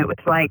system. It was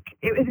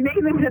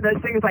mainly one of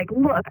those things like,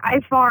 look,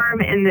 I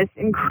farm in this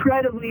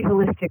incredibly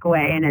holistic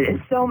way, and it is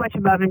so much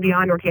above and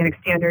beyond organic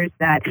standards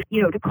that,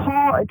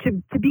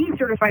 to be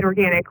certified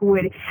organic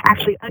would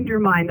actually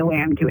undermine the way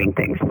I'm doing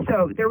things.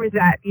 So there was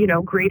that,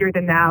 greater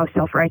than thou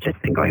self-righteous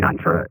thing going on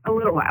for a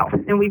little while.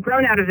 And we've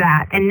grown out of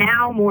that. And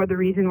now more the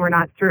reason we're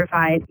not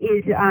certified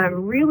is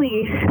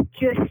really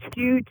just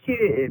due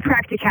to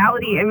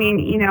practicality. I mean,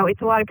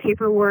 it's a lot of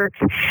paperwork.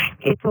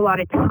 It's a lot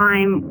of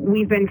time.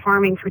 We've been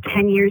farming for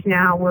 10 years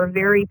now. We're a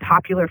very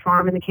popular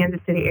farm in the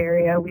Kansas City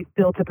area. We've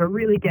built up a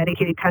really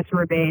dedicated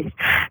customer base.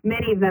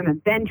 Many of them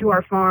have been to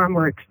our farm.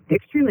 We're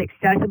extremely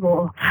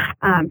accessible.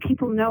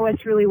 People know us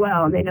really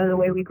well, and they know the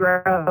way we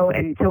grow.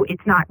 And so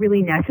it's not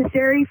really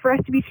necessary for us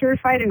to be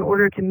certified in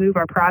order to move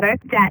our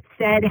product. That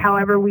said,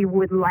 however, we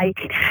would like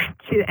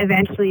to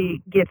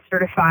eventually get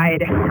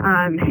certified,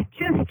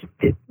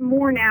 just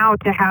more now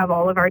to have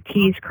all of our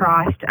T's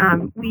crossed.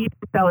 We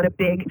sell at a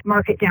big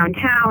market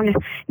downtown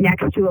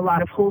next to a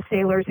lot of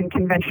wholesalers and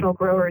conventional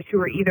growers who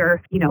are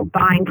either,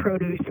 buying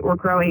produce or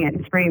growing it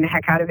and spraying the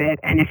heck out of it.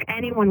 And if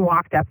anyone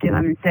walked up to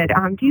them and said,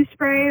 do you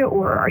spray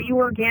or are you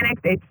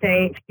organic? They'd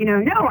say,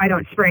 no, I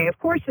don't spray. Of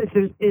course this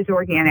is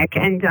organic.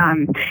 And,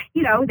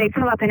 they'd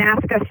come up and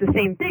ask us the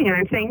same thing. And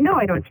I'm saying, no,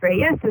 I don't spray.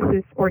 Yes, this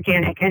is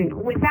organic. And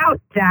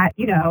without that,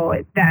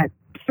 that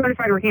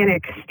certified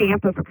organic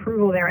stamp of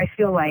approval there, I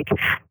feel like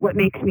what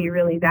makes me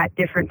really that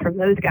different from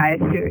those guys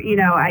who,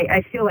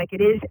 I feel like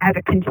it is, as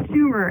a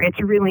consumer,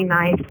 it's really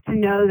nice to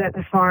know that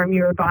the farm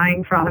you're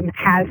buying from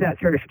has that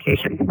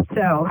certification.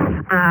 So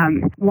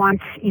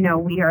once,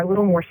 we are a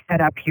little more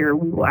set up here,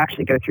 we will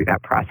actually go through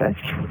that process.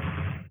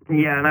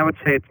 Yeah, and I would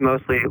say it's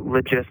mostly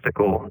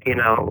logistical,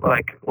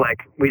 like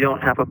we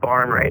don't have a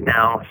barn right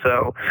now,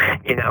 so,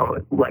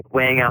 like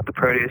weighing out the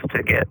produce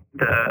to get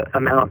the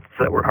amounts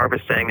that we're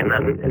harvesting and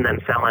then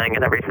selling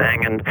and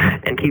everything,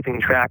 and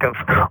keeping track of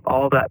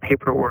all that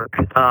paperwork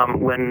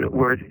when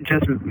we're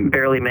just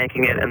barely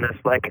making it in this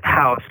like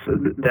house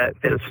that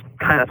is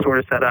kind of sort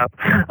of set up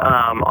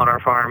on our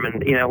farm,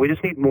 and we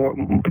just need more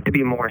to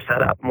be more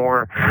set up,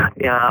 more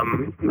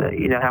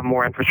have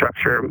more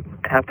infrastructure,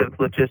 have the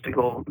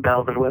logistical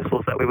bells and whistles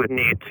chemicals that we would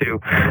need to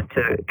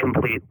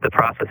complete the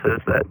processes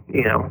that,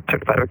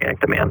 certified organic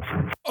demands.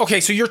 Okay,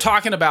 so you're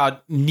talking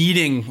about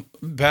needing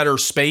better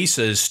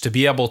spaces to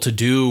be able to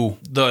do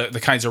the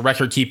kinds of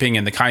record keeping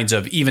and the kinds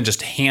of even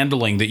just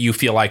handling that you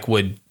feel like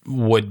would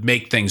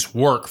make things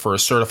work for a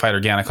certified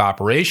organic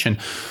operation.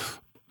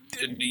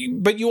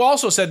 But you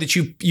also said that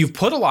you've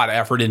put a lot of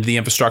effort into the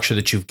infrastructure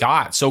that you've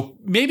got. So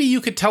maybe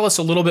you could tell us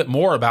a little bit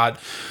more about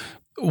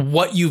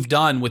what you've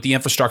done with the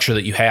infrastructure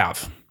that you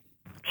have.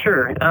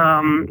 Sure.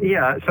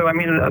 So,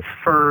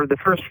 for the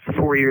first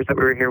 4 years that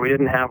we were here, we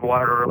didn't have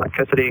water or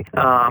electricity.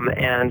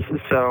 And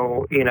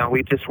so,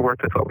 we just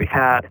worked with what we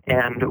had,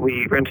 and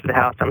we rented a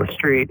house on the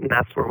street, and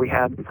that's where we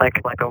had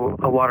like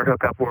a water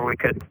hookup where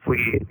if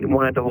we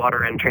wanted to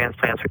water in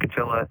transplants, we could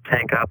fill a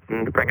tank up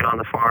and bring it on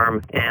the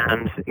farm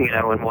and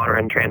water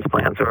in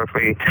transplants. Or if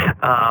we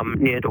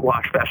needed to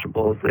wash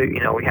vegetables,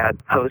 we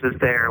had hoses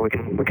there. We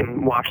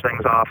can wash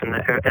things off and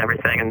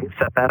everything and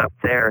set that up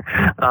there.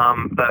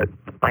 But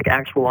like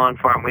actual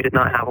on-farm, we did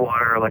not have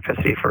water or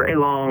electricity for a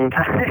long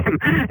time.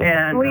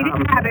 And we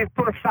didn't have it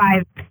for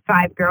five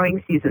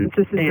growing seasons.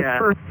 This is the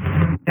first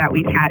that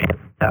we've had it,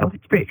 so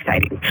it's pretty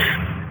exciting.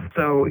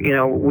 So,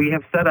 we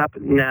have set up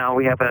now,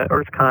 we have an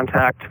earth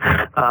contact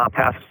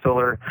passive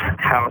solar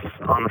house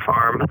on the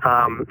farm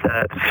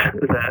that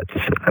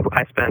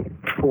I spent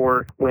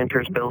 4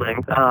 winters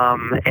building,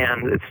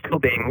 and it's still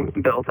being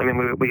built.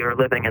 We are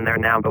living in there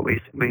now, but we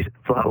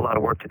still have a lot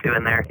of work to do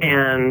in there.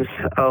 And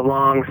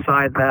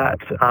alongside that,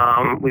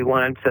 we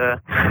wanted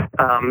to,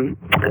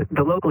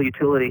 the local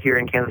utility here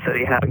in Kansas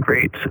City had a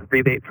great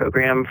rebate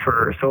program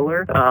for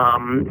solar,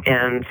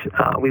 and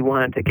we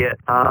wanted to get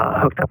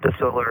hooked up to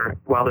solar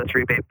while this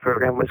rebate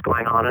program was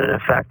going on in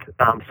effect,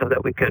 so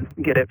that we could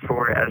get it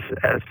for as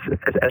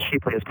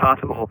cheaply as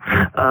possible.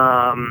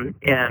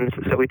 And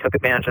so we took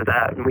advantage of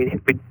that, and we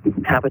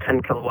have a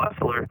 10 kilowatt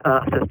solar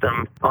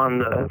system on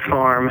the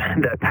farm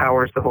that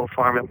powers the whole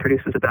farm and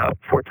produces about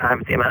 4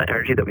 times the amount of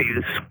energy that we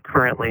use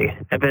currently.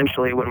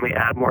 Eventually, when we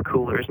add more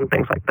coolers and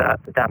things like that,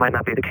 that might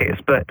not be the case,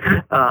 but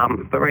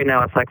right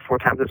now it's like 4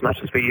 times as much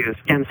as we use.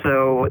 And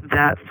so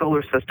that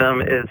solar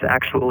system is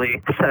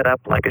actually set up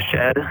like a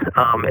shed.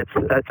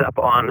 It's up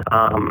on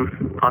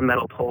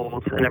metal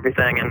poles and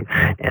everything, and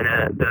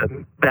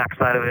the back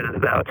side of it is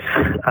about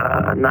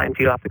 9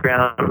 feet off the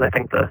ground. I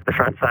think the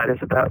front side is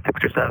about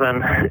 6 or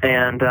 7,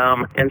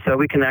 and so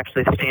we can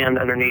actually stand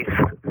underneath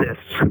this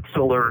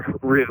solar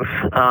roof,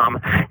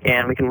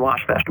 and we can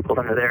wash vegetables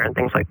under there and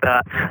things like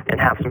that, and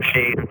have some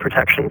shade and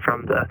protection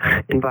from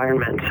the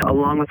environment.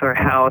 Along with our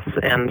house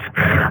and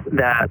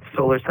that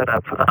solar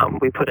setup,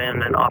 we put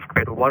in an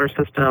off-grid water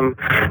system,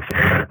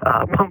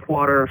 pump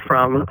water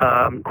from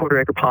a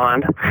quarter-acre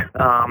pond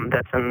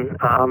that's in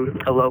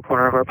a low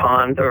corner of our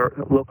pond or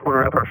low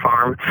corner of our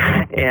farm,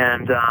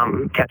 and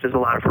catches a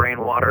lot of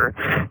rainwater,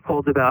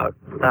 holds about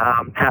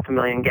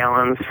 500,000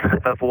 gallons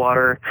of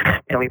water,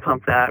 and we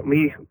pump that.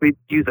 We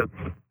use a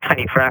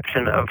tiny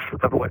fraction of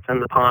what's in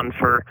the pond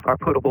for our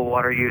potable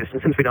water use,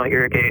 and since we don't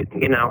irrigate,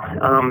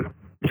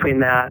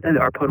 between that and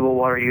our potable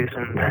water use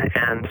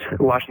and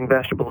washing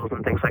vegetables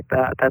and things like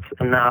that, that's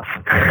enough.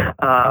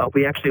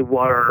 We actually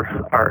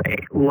water our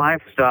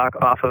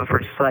livestock off of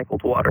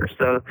recycled water.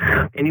 So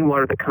any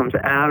water that comes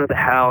out of the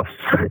house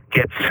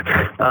gets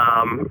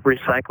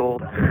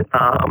recycled.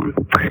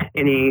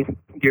 Any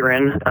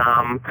urine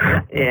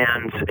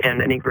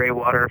and any gray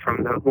water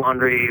from the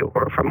laundry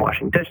or from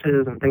washing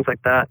dishes and things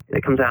like that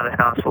comes out of the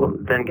house will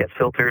then get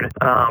filtered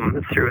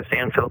through a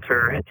sand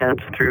filter and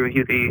through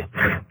UV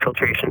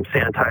filtration to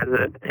sanitize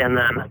it, and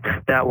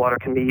then that water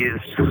can be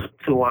used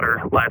to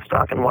water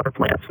livestock and water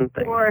plants and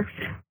things. Or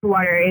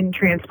water in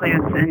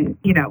transplants and,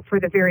 for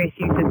the various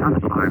uses on the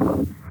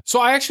farm. So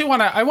I actually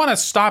want to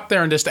stop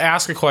there and just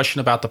ask a question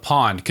about the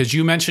pond, because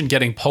you mentioned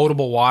getting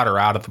potable water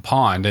out of the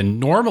pond, and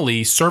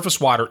normally surface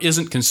water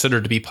isn't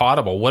considered to be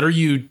potable. What are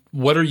you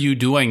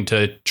doing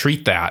to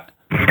treat that?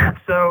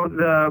 So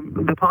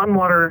the pond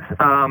water,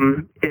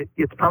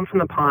 it's pumped from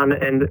the pond,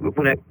 and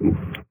when it,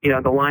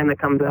 the line that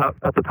comes out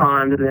of the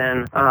pond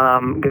then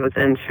goes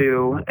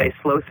into a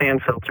slow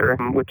sand filter,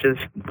 which is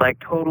like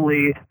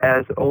totally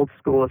as old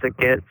school as it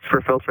gets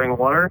for filtering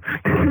water.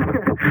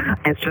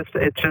 It's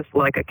just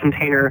like a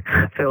container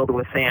filled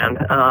with sand,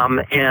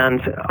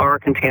 and our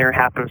container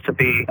happens to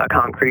be a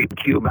concrete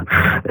cube.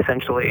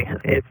 Essentially,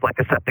 it's like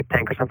a septic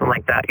tank or something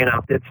like that.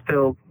 It's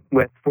filled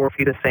with 4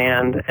 feet of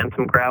sand and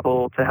some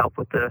gravel to help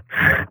with the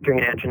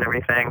drainage and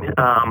everything.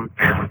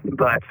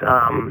 But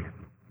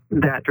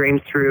that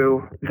drains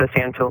through the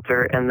sand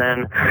filter, and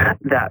then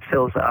that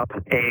fills up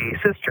a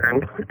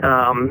cistern.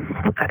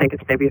 I think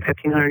it's maybe a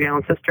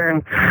 1,500-gallon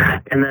cistern,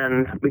 and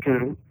then we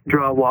can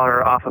draw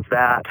water off of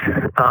that,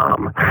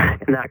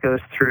 and that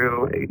goes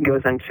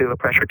into a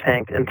pressure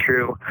tank and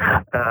through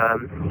a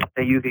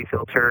UV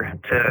filter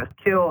to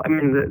kill.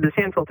 The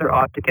sand filter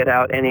ought to get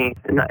out any,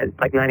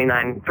 like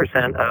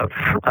 99% of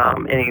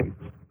any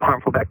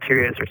harmful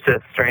bacteria or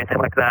cysts or anything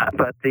like that.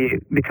 But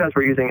because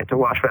we're using it to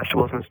wash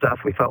vegetables and stuff,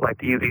 we felt like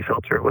the UV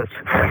filter was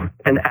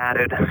an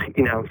added,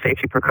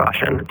 safety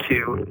precaution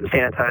to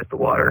sanitize the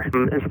water.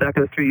 And so that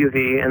goes through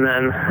UV, and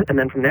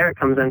then from there it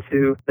comes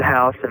into the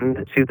house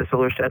and to the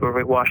solar shed where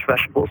we wash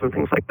vegetables and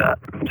things like that.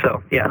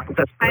 So yeah,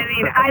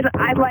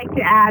 I'd like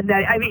to add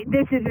that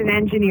this is an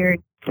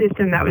engineered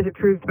system that was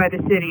approved by the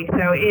city,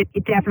 so it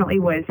definitely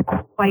was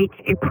quite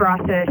a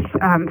process.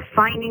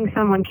 Finding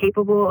someone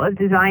capable of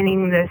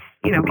designing this,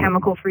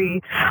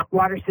 chemical-free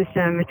water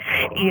system,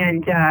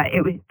 and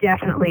it was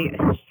definitely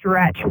a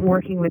stretch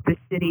working with the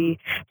city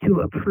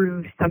to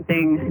approve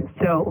something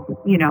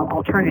so,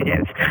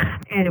 alternative.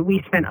 And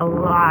we spent a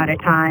lot of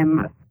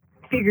time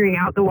figuring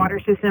out the water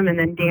system, and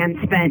then Dan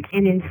spent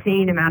an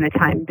insane amount of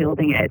time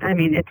building it.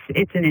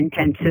 It's an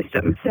intense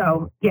system.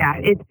 So yeah,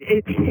 it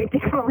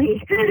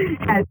definitely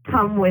has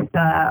come with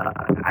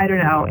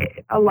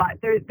a lot.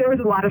 There was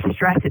a lot of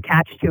stress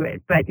attached to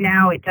it, but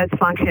now it does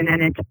function,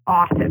 and it's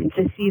awesome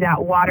to see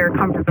that water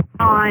come from the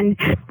pond.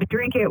 We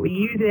drink it, we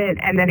use it,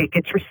 and then it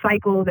gets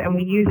recycled, and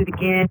we use it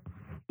again.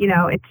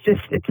 It's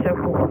so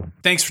cool.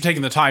 Thanks for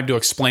taking the time to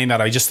explain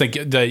that. I just think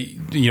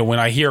when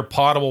I hear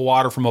potable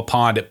water from a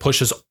pond, it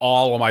pushes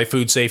all of my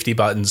food safety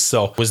buttons.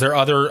 So was there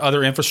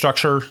other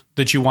infrastructure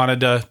that you wanted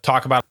to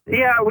talk about?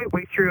 Yeah,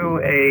 we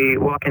threw a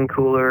walk-in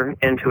cooler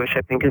into a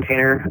shipping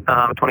container,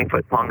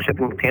 20-foot long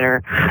shipping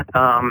container,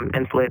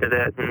 insulated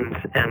it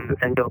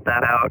and built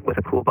that out with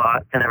a cool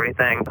bot and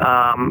everything.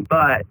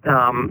 But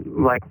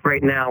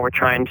right now we're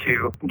trying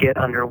to get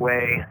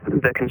underway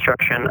the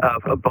construction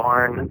of a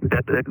barn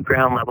that the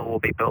ground level will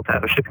be built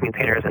out of shipping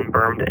containers and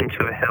bermed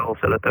into a hill,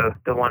 so that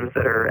the ones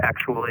that are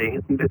actually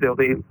there'll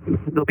be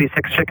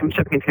 6 shipping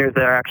containers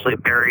that are actually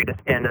buried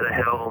into the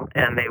hill,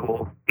 and they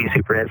will be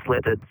super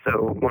insulated.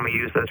 So when we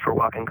use those for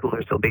walk-in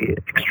coolers, they'll be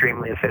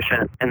extremely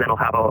efficient, and it'll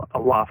have a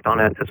loft on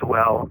it as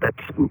well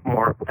that's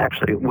more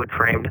actually wood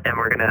framed, and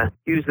we're going to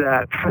use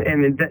that.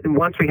 And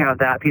once we have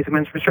that piece of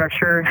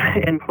infrastructure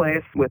in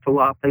place with the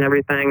loft and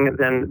everything,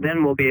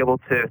 then we'll be able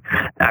to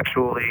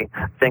actually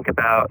think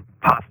about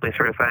possibly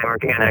certifying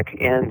organic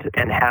and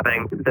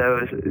having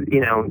those,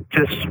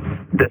 just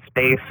the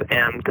space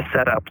and the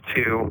setup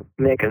to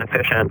make an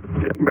efficient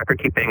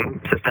record-keeping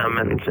system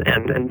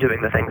and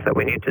doing the things that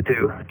we need to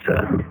do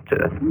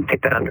to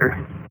take that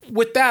under.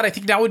 With that, I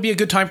think that would be a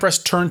good time for us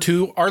to turn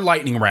to our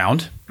lightning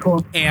round.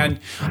 Cool. And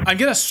I'm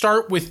going to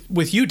start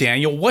with you,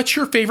 Daniel. What's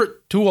your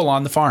favorite tool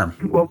on the farm?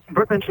 Well,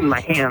 Brooke mentioned my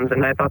hands,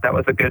 and I thought that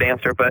was a good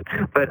answer, but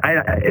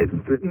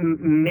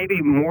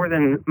maybe more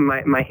than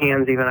my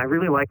hands even. I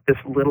really like this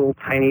little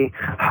tiny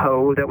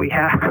hoe that we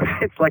have.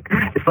 It's like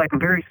a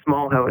very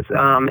small hose,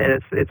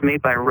 and it's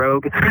made by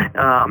Rogue.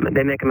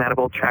 They make them out of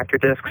old tractor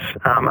discs.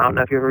 I don't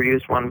know if you ever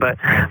used one, but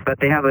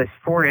they have a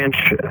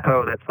 4-inch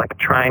hoe that's like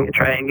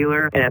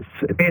triangular, and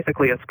it's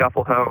basically a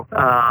scuffle hoe,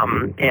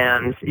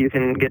 and you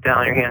can get down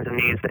on your hands and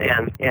knees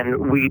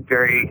and weed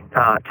very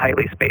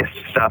tightly spaced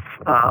stuff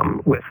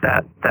with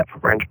that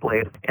 4-inch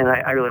blade, and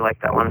I really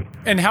like that one.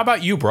 And how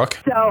about you, Brooke?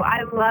 So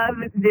I love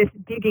this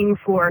digging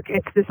fork.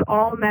 It's this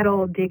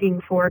all-metal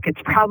digging fork.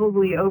 It's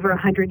probably over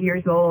 100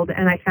 years old,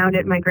 and I found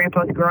it in my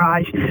grandpa's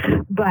garage,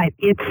 but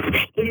it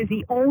is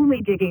the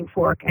only digging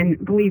fork,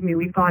 and believe me,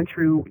 we've gone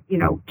through,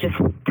 just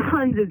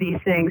tons of these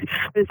things,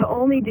 but it's the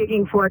only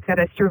digging fork that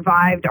has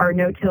survived our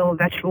no-till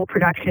vegetable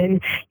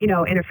production,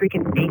 in a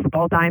freaking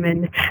baseball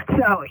diamond.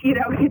 So,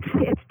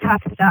 it's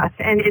tough stuff,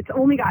 and it's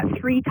only got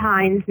 3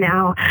 tines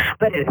now,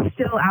 but it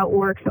still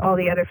outworks all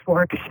the other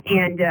forks,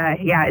 and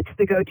it's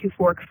the go-to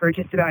fork for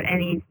just about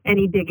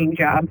any digging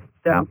job.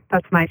 So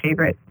that's my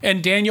favorite.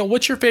 And Daniel,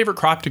 what's your favorite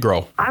crop to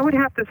grow? I would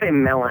have to say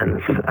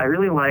melons. I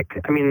really like,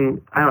 I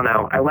don't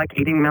know, I like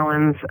eating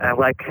melons. I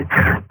like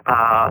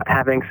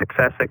having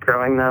success at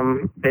growing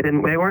them. They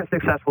weren't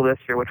successful this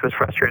year, which was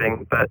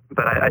frustrating, but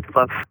I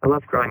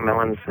love growing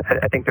melons.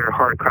 I think they're a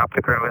hard crop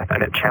to grow. I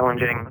find it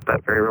challenging,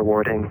 but very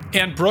rewarding.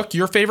 And Brooke,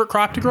 your favorite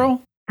crop to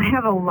grow? I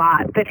have a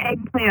lot, but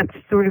eggplant's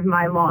sort of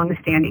my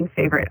long-standing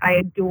favorite. I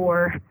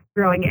adore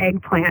growing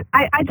eggplant.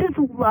 I just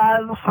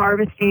love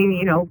harvesting,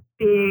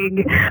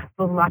 big,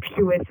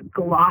 voluptuous,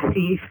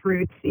 glossy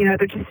fruits. They're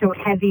just so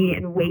heavy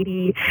and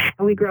weighty,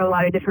 and we grow a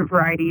lot of different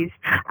varieties.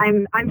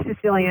 I'm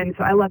Sicilian,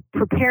 so I love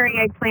preparing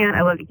eggplant.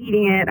 I love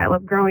eating it. I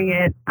love growing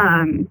it.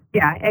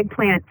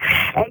 Eggplant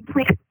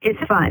is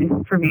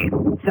fun for me.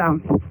 So.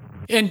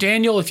 And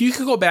Daniel, if you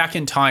could go back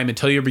in time and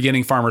tell your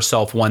beginning farmer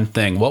self one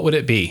thing, what would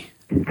it be?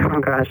 Oh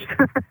gosh.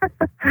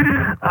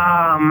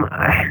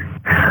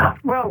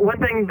 Well, one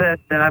thing that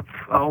I've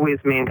always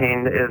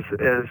maintained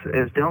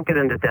is don't get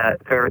into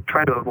debt, or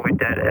try to avoid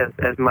debt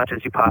as much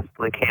as you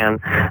possibly can.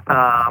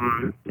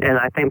 And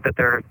I think that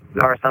there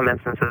are some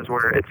instances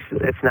where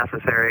it's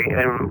necessary,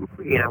 and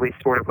we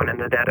sort of went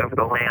into debt over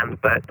the land,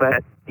 but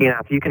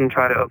if you can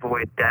try to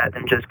avoid debt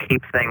and just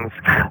keep things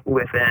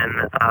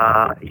within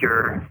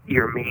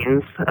your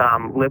means,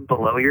 live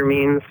below your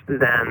means,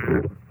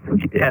 then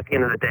at the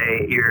end of the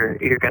day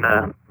you're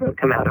gonna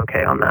come out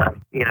okay around that.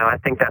 I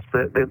think that's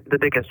the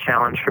biggest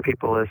challenge for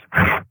people is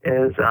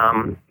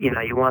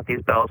you want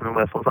these bells and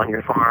whistles on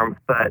your farm,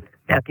 but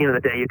at the end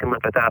of the day, you can live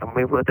without them.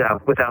 We've lived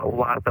without a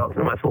lot of bells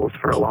and whistles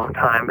for a long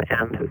time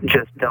and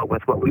just dealt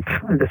with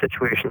the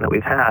situation that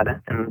we've had,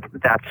 and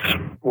that's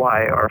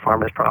why our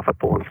farm is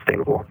profitable and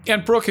sustainable.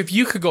 And Brooke, if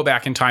you could go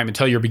back in time and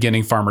tell your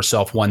beginning farmer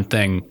self one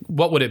thing,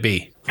 what would it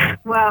be?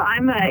 Well,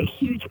 I'm a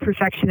huge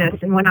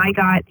perfectionist, and when I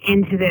got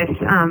into this,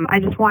 I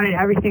just wanted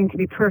everything to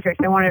be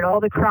perfect. I wanted all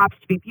the crops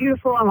to be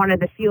beautiful. I wanted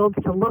the fields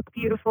to look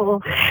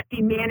beautiful,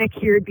 be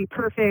manicured, be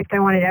perfect. I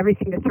wanted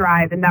everything to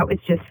thrive, and that was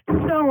just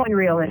so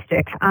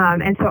unrealistic.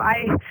 And so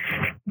I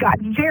got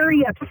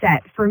very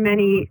upset for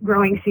many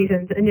growing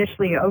seasons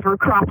initially over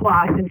crop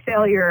loss and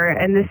failure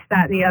and this,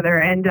 that, and the other.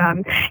 And,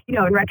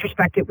 in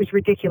retrospect, it was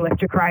ridiculous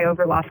to cry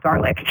over lost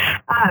garlic.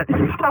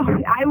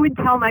 So I would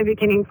tell my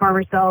beginning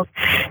farmer self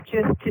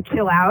just to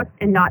chill out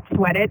and not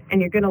sweat it.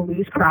 And you're going to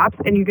lose crops,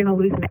 and you're going to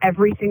lose them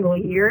every single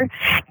year.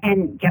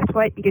 And guess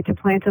what? You get to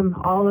plant them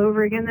all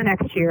over again the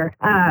next year.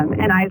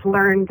 And I've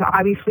learned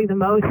obviously the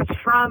most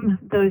from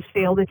those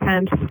failed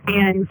attempts,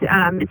 and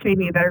it's made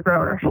me a better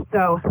grower.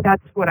 So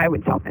that's what I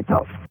would tell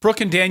myself. Brooke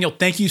and Daniel,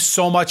 thank you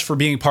so much for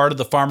being part of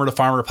the Farmer to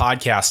Farmer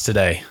podcast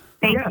today.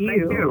 Thank you.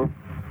 Thank you.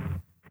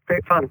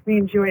 Great fun. We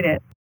enjoyed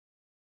it.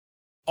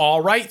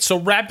 All right, so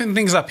wrapping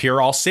things up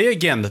here, I'll say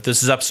again that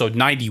this is episode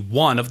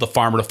 91 of the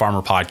Farmer to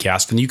Farmer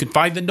podcast, and you can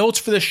find the notes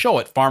for this show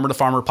at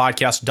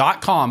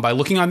farmertofarmerpodcast.com by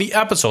looking on the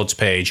episodes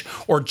page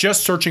or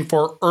just searching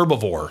for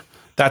Herbivore.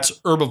 That's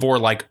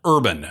herbivore like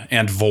urban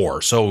and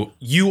vor, so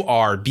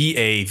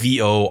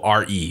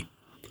URBAVORE.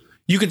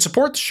 You can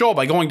support the show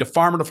by going to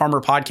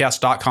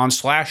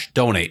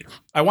farmertofarmerpodcast.com/donate.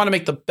 I want to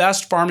make the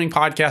best farming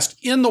podcast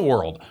in the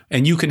world,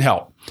 and you can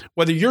help.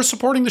 Whether you're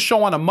supporting the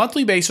show on a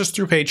monthly basis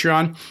through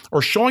Patreon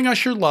or showing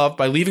us your love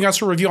by leaving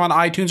us a review on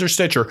iTunes or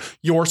Stitcher,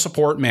 your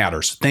support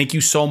matters. Thank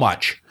you so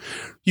much.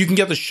 You can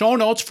get the show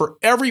notes for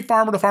every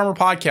Farmer to Farmer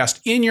podcast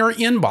in your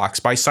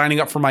inbox by signing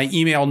up for my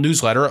email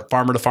newsletter at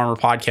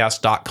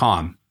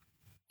farmertofarmerpodcast.com.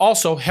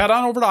 Also, head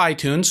on over to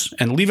iTunes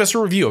and leave us a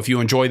review if you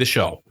enjoy the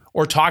show.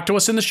 Or talk to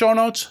us in the show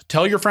notes.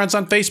 Tell your friends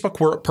on Facebook.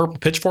 We're at Purple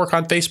Pitchfork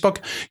on Facebook.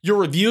 Your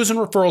reviews and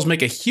referrals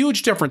make a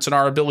huge difference in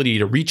our ability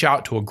to reach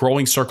out to a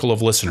growing circle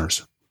of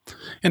listeners.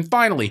 And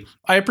finally,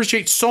 I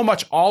appreciate so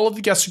much all of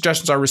the guest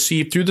suggestions I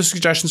received through the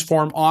suggestions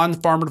form on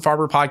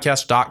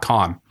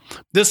farmertofarmerpodcast.com.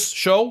 This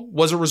show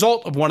was a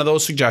result of one of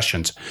those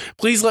suggestions.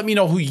 Please let me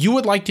know who you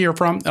would like to hear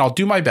from, and I'll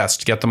do my best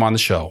to get them on the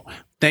show.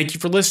 Thank you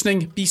for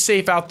listening. Be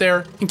safe out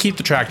there and keep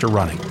the tractor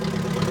running.